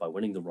 started it off by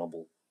winning the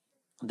Rumble.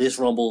 This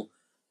Rumble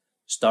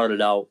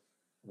started out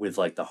with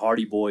like the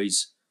Hardy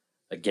Boys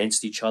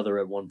against each other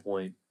at one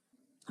point.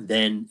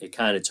 Then it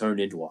kind of turned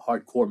into a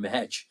hardcore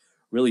match,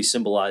 really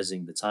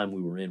symbolizing the time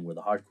we were in where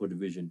the hardcore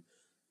division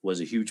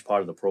was a huge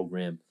part of the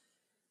program.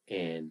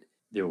 And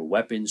there were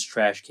weapons,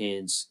 trash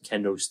cans,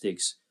 kendo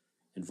sticks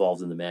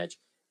involved in the match.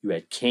 You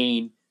had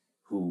Kane,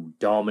 who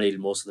dominated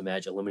most of the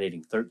match,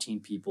 eliminating 13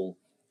 people,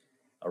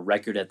 a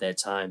record at that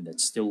time that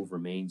still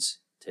remains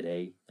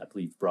today. I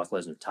believe Brock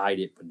Lesnar tied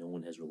it, but no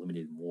one has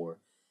eliminated more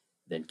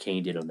than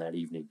Kane did on that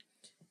evening.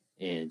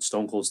 And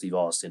Stone Cold Steve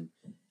Austin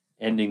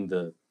ending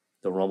the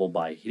Rumble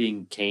by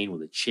hitting Kane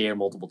with a chair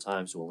multiple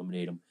times to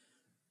eliminate him.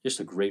 Just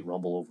a great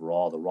Rumble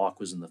overall. The Rock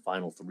was in the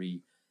final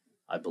three,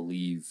 I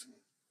believe.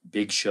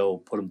 Big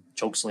Show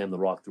chokeslammed The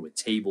Rock through a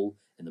table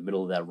in the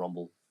middle of that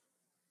Rumble.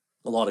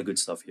 A lot of good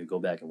stuff here. Go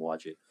back and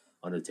watch it.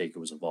 Undertaker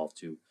was involved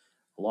too.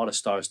 A lot of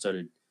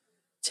star-studded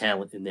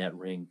talent in that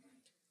ring.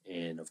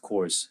 And, of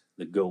course,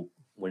 the GOAT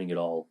winning it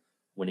all,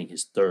 winning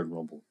his third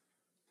Rumble.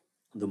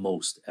 The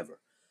most ever.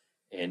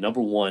 And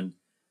number one,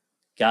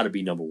 got to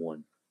be number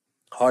one.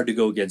 Hard to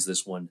go against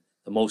this one.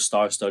 The most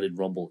star-studded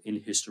Rumble in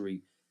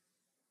history.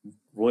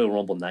 Royal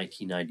Rumble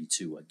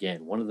 1992.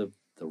 Again, one of the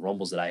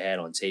Rumbles that I had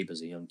on tape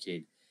as a young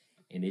kid.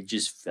 And it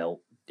just felt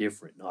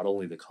different. Not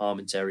only the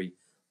commentary,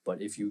 but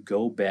if you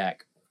go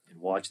back and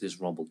watch this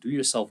Rumble, do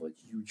yourself a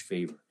huge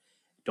favor.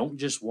 Don't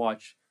just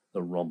watch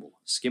the Rumble.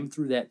 Skim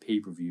through that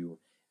pay-per-view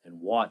and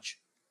watch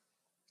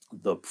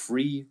the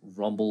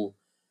pre-Rumble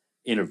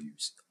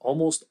interviews.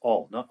 Almost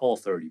all, not all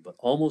 30, but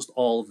almost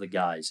all of the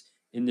guys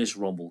in this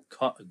Rumble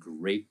cut a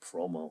great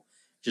promo,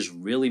 just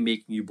really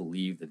making you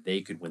believe that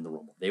they could win the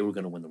Rumble. They were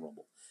going to win the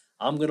Rumble.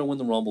 I'm going to win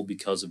the Rumble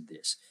because of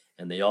this.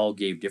 And they all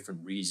gave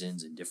different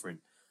reasons and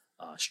different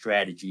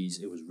strategies.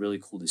 It was really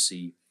cool to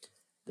see.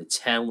 The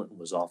talent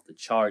was off the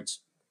charts,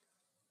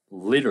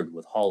 littered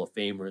with Hall of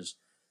Famers.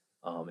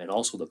 And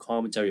also the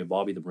commentary of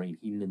Bobby the Brain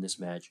Heenan in this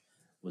match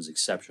was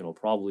exceptional.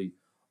 Probably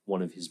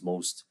one of his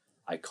most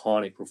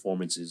iconic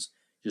performances,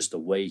 just the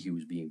way he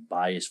was being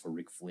biased for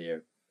Ric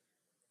Flair.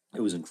 It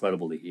was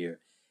incredible to hear.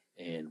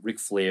 And Ric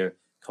Flair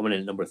coming in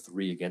at number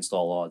 3 against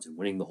all odds and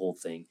winning the whole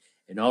thing.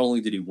 And not only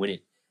did he win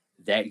it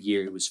that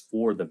year, it was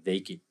for the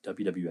vacant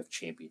WWF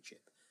Championship.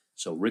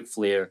 So Ric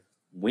Flair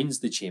wins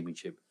the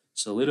championship,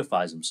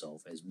 solidifies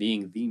himself as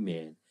being the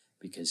man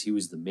because he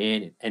was the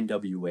man in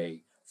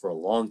NWA for a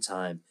long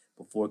time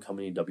before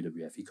coming to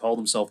WWF. He called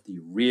himself the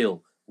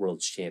real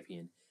world's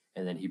champion,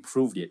 and then he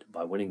proved it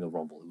by winning the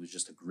Rumble. It was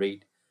just a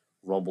great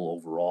Rumble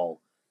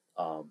overall.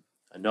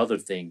 Another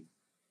thing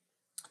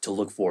to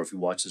look for if you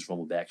watch this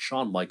Rumble back,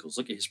 Shawn Michaels,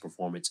 look at his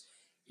performance.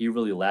 He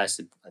really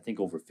lasted, I think,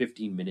 over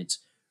 15 minutes.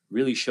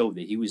 Really showed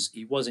that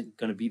he wasn't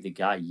going to be the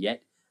guy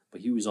yet,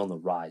 but he was on the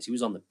rise. He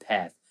was on the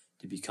path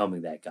to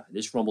becoming that guy.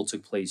 This Rumble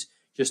took place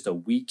just a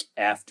week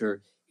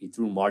after he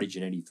threw Marty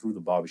Jannetty through the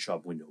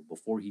barbershop window,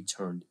 before he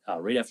turned,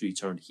 right after he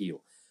turned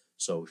heel.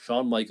 So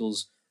Shawn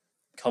Michaels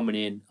coming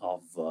in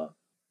of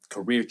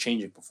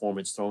career-changing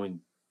performance,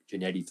 throwing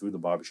Jannetty through the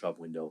barbershop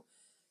window,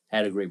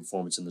 had a great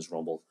performance in this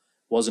Rumble.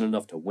 Wasn't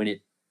enough to win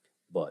it,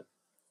 but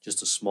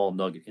just a small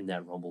nugget in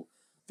that Rumble,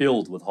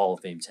 filled with Hall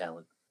of Fame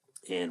talent.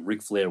 And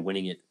Ric Flair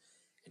winning it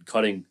and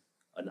cutting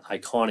an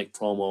iconic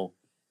promo.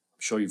 I'm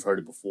sure you've heard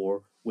it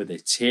before. With a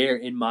tear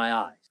in my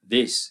eye.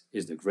 This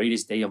is the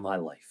greatest day of my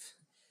life.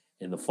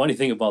 And the funny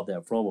thing about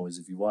that promo is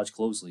if you watch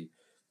closely,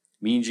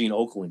 Mean Gene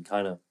Okerlund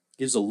kind of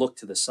gives a look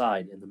to the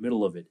side in the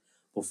middle of it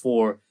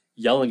before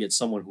yelling at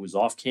someone who was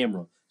off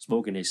camera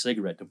smoking a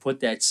cigarette to put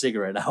that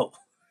cigarette out.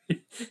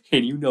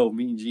 And you know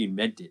Mean Gene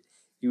meant it.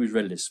 He was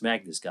ready to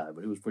smack this guy,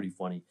 but it was pretty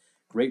funny.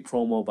 Great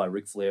promo by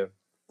Ric Flair.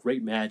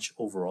 Great match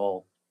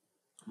overall.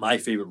 My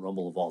favorite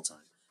Rumble of all time.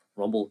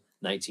 Rumble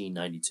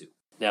 1992.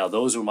 Now,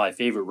 those were my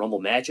favorite Rumble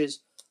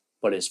matches,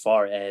 but as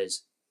far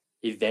as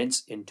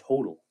events in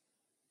total,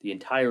 the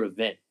entire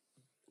event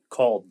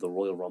called the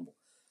Royal Rumble.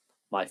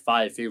 My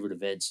 5 favorite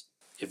events.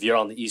 If you're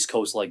on the East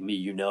Coast like me,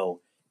 you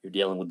know you're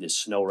dealing with this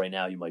snow right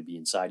now. You might be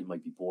inside, you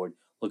might be bored,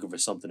 looking for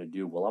something to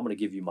do. Well, I'm going to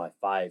give you my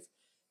 5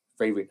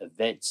 favorite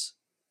events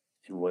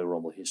in Royal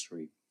Rumble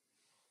history.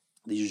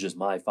 These are just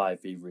my 5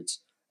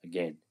 favorites.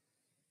 Again,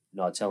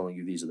 not telling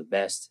you these are the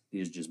best.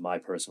 These are just my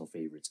personal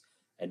favorites.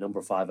 At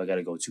number 5, I got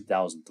to go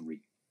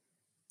 2003.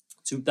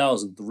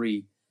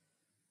 2003,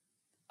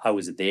 I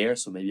was there,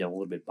 so maybe I'm a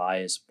little bit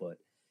biased, but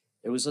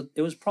it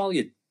was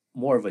probably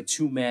more of a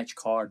 2-match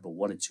card, but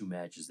what a 2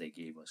 matches they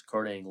gave us.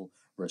 Kurt Angle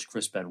versus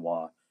Chris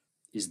Benoit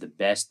is the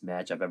best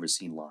match I've ever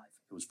seen live.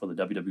 It was for the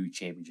WWE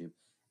Championship.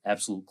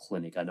 Absolute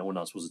clinic. I know we're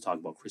not supposed to talk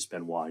about Chris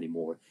Benoit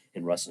anymore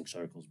in wrestling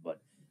circles,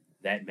 but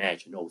that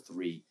match in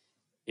 03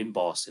 in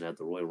Boston at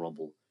the Royal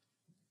Rumble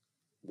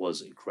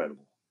was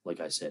incredible. Like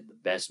I said, the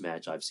best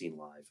match I've seen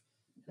live.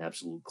 An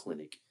absolute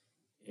clinic.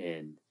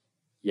 And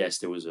yes,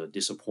 there was a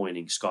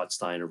disappointing Scott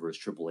Steiner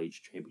versus Triple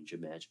H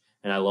championship match.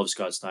 And I love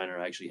Scott Steiner.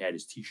 I actually had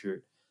his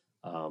t-shirt.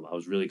 I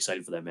was really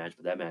excited for that match,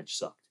 but that match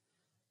sucked.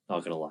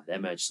 Not going to lie.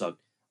 That match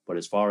sucked. But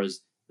as far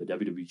as the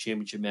WWE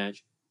Championship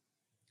match,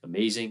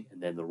 amazing.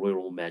 And then the Royal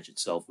Rumble match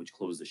itself, which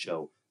closed the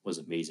show, was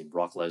amazing.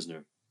 Brock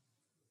Lesnar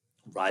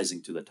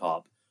rising to the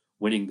top,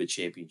 winning the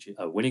championship,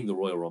 winning the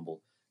Royal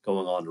Rumble,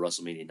 going on to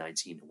WrestleMania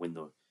 19 to win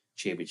the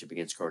championship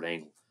against Kurt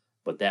Angle.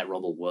 But that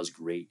Rumble was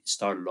great. It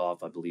started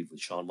off, I believe, with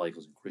Shawn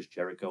Michaels and Chris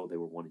Jericho. They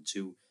were 1 and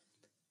 2,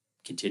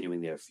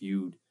 continuing their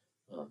feud.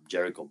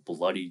 Jericho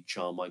bloodied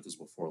Shawn Michaels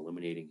before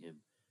eliminating him.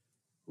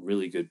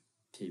 Really good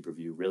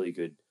pay-per-view, really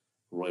good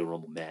Royal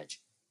Rumble match.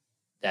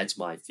 That's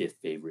my 5th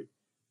favorite.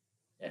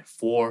 At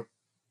 4,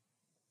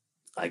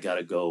 I got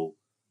to go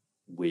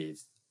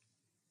with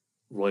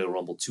Royal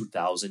Rumble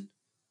 2000.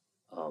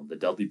 The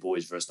Dudley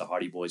Boys versus the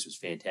Hardy Boys was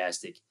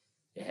fantastic.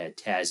 It had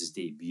Taz's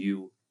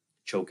debut,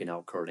 choking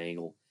out Kurt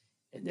Angle.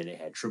 And then it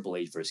had Triple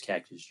H versus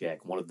Cactus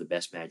Jack, one of the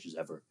best matches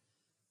ever.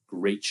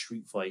 Great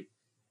street fight.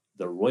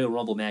 The Royal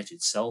Rumble match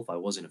itself, I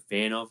wasn't a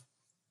fan of.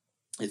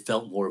 It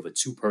felt more of a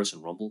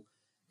 2-person Rumble,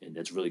 and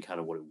that's really kind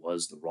of what it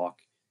was. The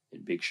Rock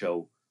and Big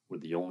Show were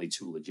the only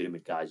 2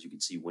 legitimate guys you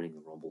could see winning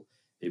the Rumble.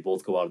 They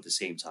both go out at the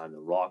same time. The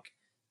Rock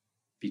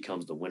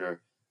becomes the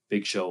winner.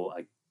 Big Show,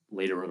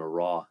 later in a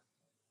Raw,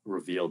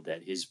 revealed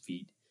that his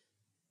feet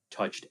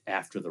touched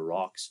after The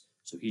Rock's,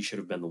 so he should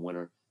have been the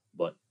winner.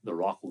 But The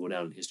Rock will go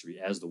down in history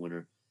as the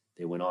winner.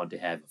 They went on to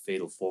have a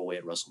fatal 4-way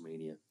at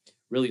WrestleMania.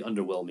 Really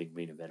underwhelming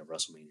main event of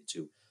WrestleMania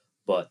 2.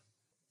 But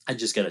I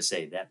just got to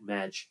say, that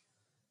match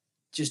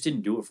just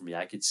didn't do it for me.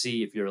 I could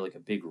see if you're like a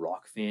big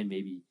Rock fan,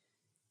 maybe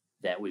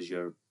that was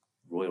your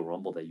Royal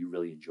Rumble that you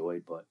really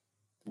enjoyed. But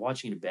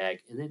watching it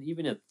back, and then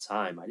even at the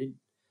time, I didn't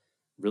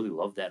really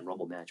love that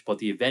Rumble match. But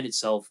the event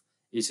itself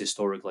is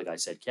historic. Like I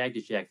said,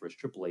 Cactus Jack versus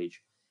Triple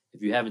H.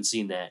 If you haven't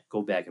seen that,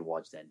 go back and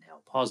watch that now.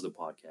 Pause the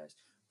podcast.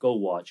 Go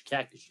watch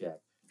Cactus Jack,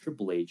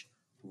 Triple H,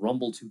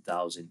 Rumble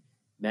 2000,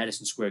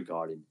 Madison Square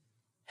Garden.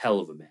 Hell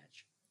of a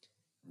match.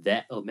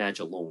 That match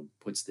alone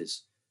puts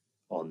this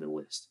on the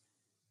list.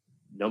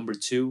 Number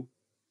 2,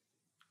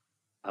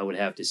 I would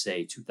have to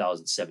say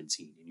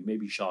 2017. And you may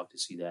be shocked to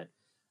see that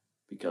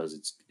because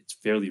it's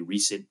fairly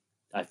recent.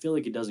 I feel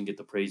like it doesn't get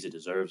the praise it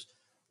deserves.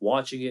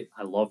 Watching it,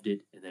 I loved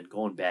it. And then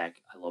going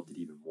back, I loved it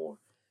even more.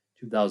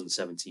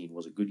 2017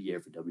 was a good year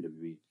for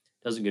WWE.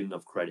 Doesn't get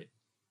enough credit.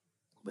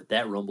 But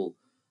that Rumble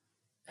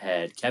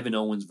had Kevin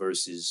Owens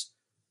versus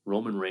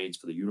Roman Reigns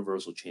for the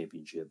Universal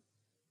Championship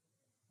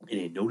in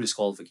a no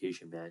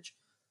disqualification match.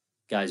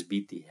 Guys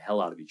beat the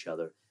hell out of each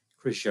other.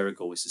 Chris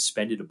Jericho was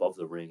suspended above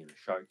the ring in a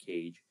shark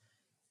cage.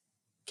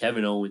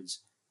 Kevin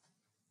Owens,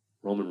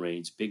 Roman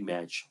Reigns, big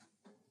match.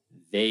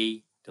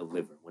 They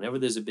deliver. Whenever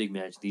there's a big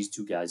match, these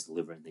 2 guys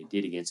deliver, and they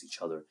did against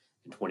each other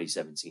in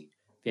 2017.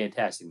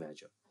 Fantastic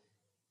matchup.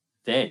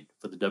 Then,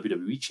 for the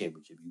WWE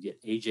Championship, you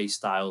get AJ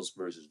Styles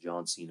versus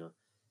John Cena.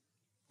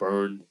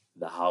 Burn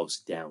the house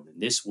down.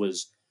 And this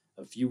was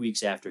a few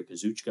weeks after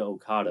Kazuchika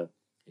Okada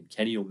and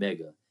Kenny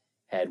Omega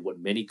had what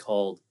many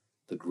called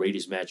the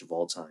greatest match of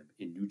all time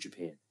in New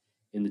Japan,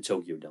 in the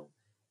Tokyo Dome.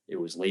 It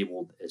was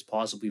labeled as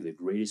possibly the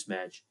greatest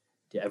match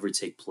to ever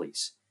take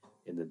place.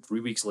 And then 3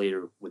 weeks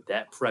later, with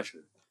that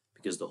pressure,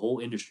 because the whole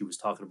industry was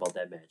talking about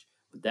that match,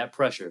 with that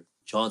pressure,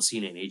 John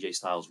Cena and AJ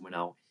Styles went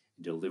out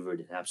and delivered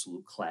an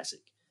absolute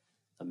classic.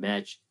 A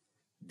match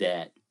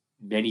that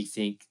many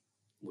think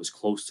was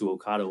close to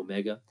Okada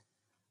Omega.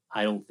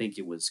 I don't think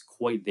it was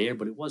quite there,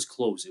 but it was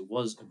close. It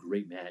was a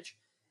great match.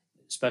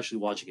 Especially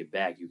watching it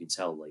back, you can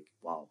tell, like,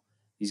 wow,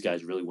 these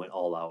guys really went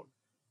all out.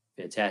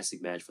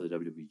 Fantastic match for the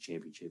WWE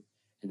Championship.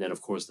 And then,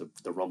 of course,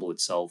 the Rumble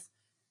itself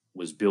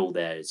was billed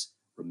as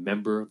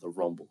Remember the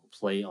Rumble, a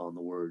play on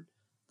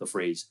the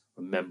phrase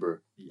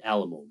Remember the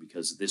Alamo,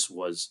 because this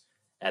was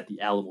at the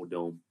Alamo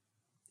Dome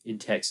in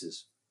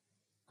Texas.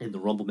 And the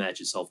Rumble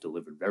match itself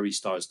delivered. Very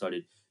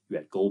star-studded. You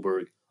had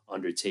Goldberg,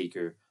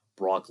 Undertaker,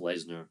 Brock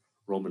Lesnar,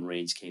 Roman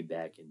Reigns came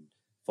back and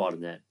fought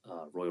in that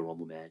Royal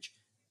Rumble match.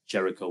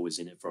 Jericho was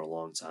in it for a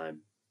long time.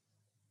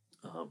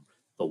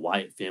 The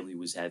Wyatt family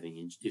was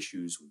having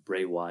issues with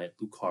Bray Wyatt,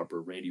 Luke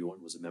Harper, Randy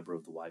Orton was a member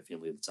of the Wyatt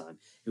family at the time.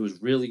 It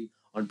was really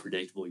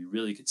unpredictable. You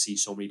really could see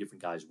so many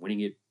different guys winning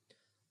it.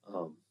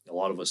 A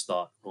lot of us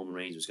thought Roman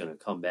Reigns was going to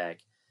come back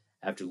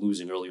after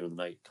losing earlier in the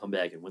night, come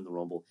back and win the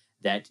Rumble.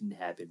 That didn't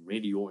happen.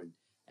 Randy Orton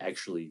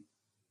actually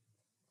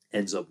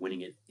ends up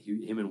winning it.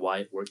 Him and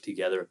Wyatt worked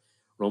together.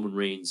 Roman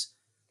Reigns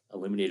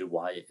eliminated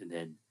Wyatt, and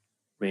then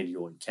Randy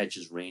Orton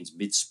catches Reigns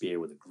mid-spear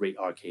with a great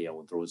RKO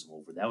and throws him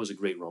over. That was a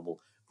great Rumble.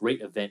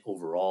 Great event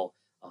overall.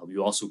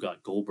 You also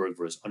got Goldberg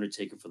versus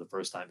Undertaker for the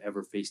first time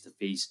ever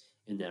face-to-face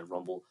in that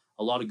Rumble.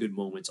 A lot of good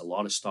moments, a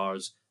lot of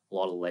stars, a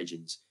lot of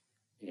legends.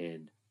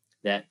 And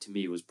that, to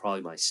me, was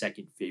probably my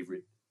second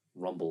favorite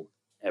Rumble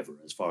ever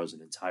as far as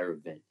an entire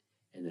event.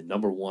 And the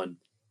number one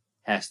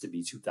has to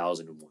be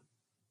 2001.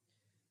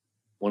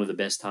 One of the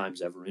best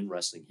times ever in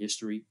wrestling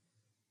history.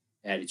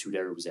 Attitude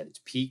Era was at its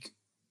peak.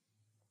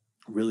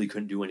 Really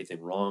couldn't do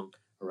anything wrong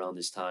around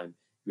this time.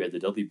 You had the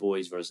Dudley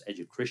Boys versus Edge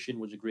and Christian,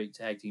 was a great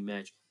tag team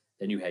match.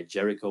 Then you had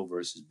Jericho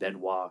versus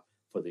Benoit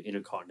for the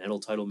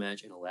Intercontinental title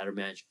match and a ladder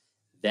match.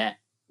 That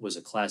was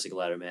a classic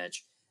ladder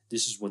match.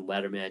 This is when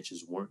ladder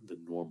matches weren't the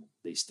normal.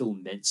 They still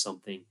meant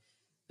something.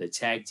 The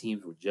tag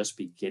teams were just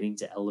beginning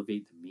to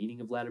elevate the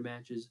meaning of ladder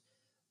matches.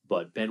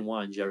 But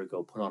Benoit and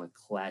Jericho put on a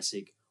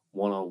classic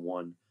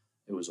one-on-one.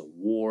 It was a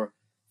war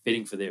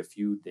fitting for their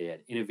feud. They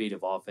had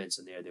innovative offense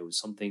in there. There was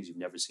some things you've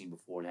never seen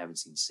before and haven't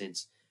seen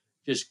since.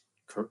 Just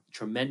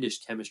tremendous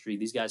chemistry.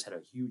 These guys had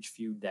a huge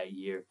feud that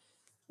year,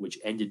 which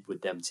ended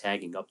with them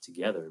tagging up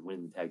together and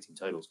winning the tag team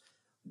titles.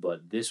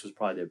 But this was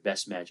probably their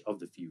best match of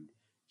the feud.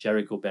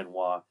 Jericho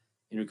Benoit,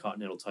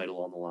 Intercontinental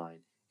title on the line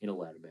in a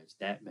ladder match.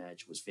 That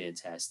match was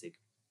fantastic.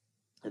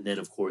 And then,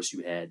 of course,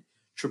 you had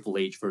Triple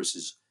H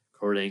versus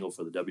Kurt Angle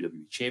for the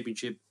WWE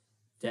Championship.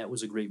 That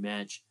was a great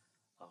match.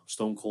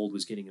 Stone Cold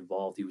was getting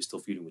involved. He was still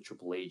feuding with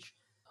Triple H.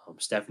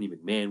 Stephanie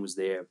McMahon was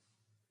there.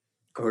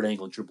 Kurt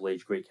Angle and Triple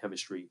H, great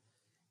chemistry.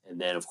 And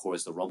then, of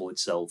course, the Rumble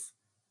itself.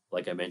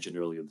 Like I mentioned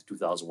earlier, the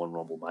 2001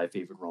 Rumble, my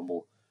favorite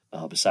Rumble.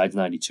 Besides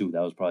 92,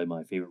 that was probably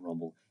my favorite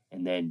Rumble.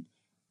 And then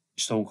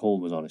Stone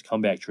Cold was on his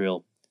comeback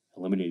trail,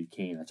 eliminated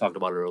Kane. I talked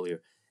about it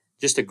earlier.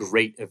 Just a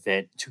great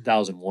event.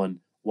 2001,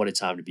 what a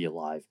time to be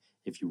alive.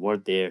 If you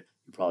weren't there,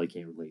 you probably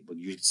can't relate. But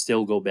you should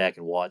still go back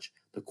and watch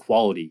the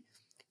quality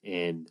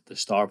and the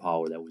star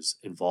power that was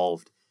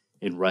involved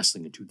in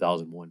wrestling in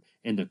 2001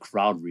 and the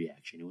crowd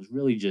reaction. It was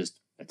really just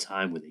a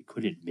time where they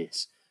couldn't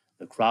miss.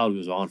 The crowd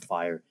was on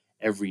fire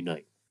every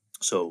night.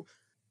 So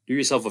do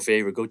yourself a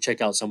favor. Go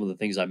check out some of the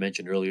things I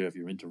mentioned earlier if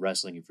you're into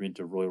wrestling, if you're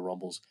into Royal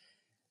Rumbles.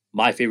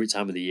 My favorite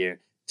time of the year.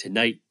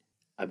 Tonight,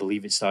 I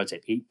believe it starts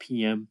at 8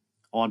 p.m.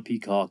 on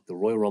Peacock, the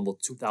Royal Rumble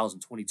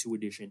 2022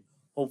 edition.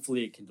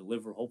 Hopefully it can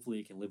deliver. Hopefully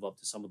it can live up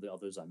to some of the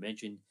others I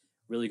mentioned.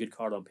 Really good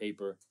card on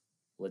paper.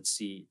 Let's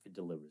see if it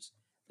delivers.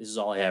 This is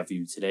all I have for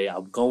you today.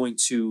 I'm going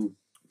to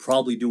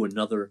probably do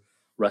another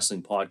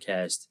wrestling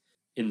podcast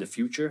in the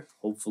future,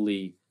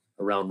 hopefully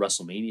around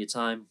WrestleMania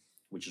time,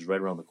 which is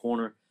right around the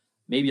corner.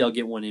 Maybe I'll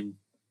get one in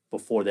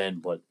before then,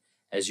 but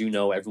as you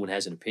know, everyone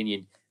has an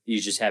opinion.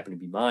 These just happen to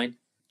be mine.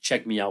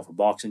 Check me out for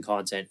boxing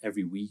content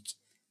every week.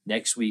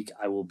 Next week,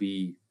 I will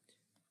be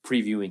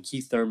previewing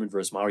Keith Thurman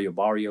versus Mario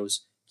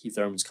Barrios. Keith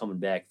Thurman's coming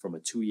back from a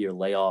 2-year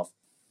layoff.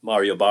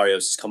 Mario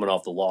Barrios is coming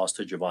off the loss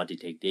to Gervonta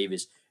Tank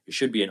Davis. It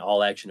should be an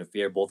all-action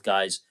affair. Both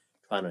guys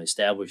trying to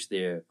establish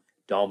their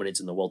dominance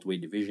in the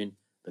welterweight division.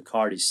 The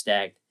card is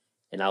stacked,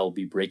 and I will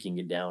be breaking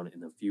it down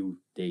in a few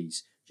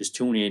days. Just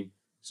tune in,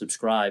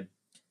 subscribe,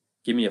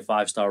 give me a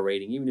 5-star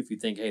rating. Even if you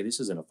think, hey,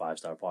 this isn't a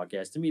 5-star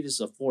podcast. To me, this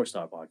is a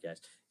 4-star podcast.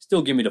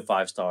 Still give me the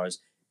 5 stars.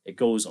 It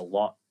goes a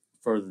lot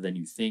further than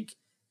you think.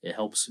 It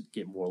helps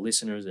get more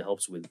listeners. It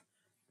helps with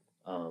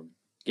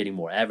getting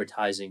more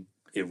advertising.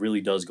 It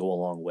really does go a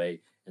long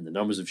way. And the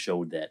numbers have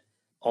showed that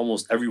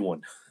almost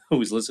everyone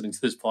who is listening to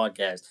this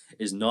podcast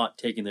is not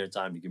taking their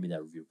time to give me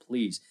that review.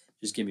 Please,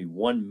 just give me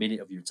 1 minute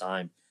of your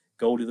time.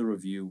 Go to the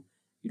review.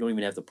 You don't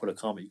even have to put a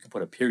comment. You can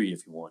put a period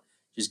if you want.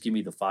 Just give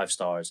me the 5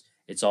 stars.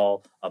 It's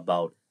all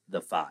about the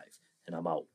 5. And I'm out.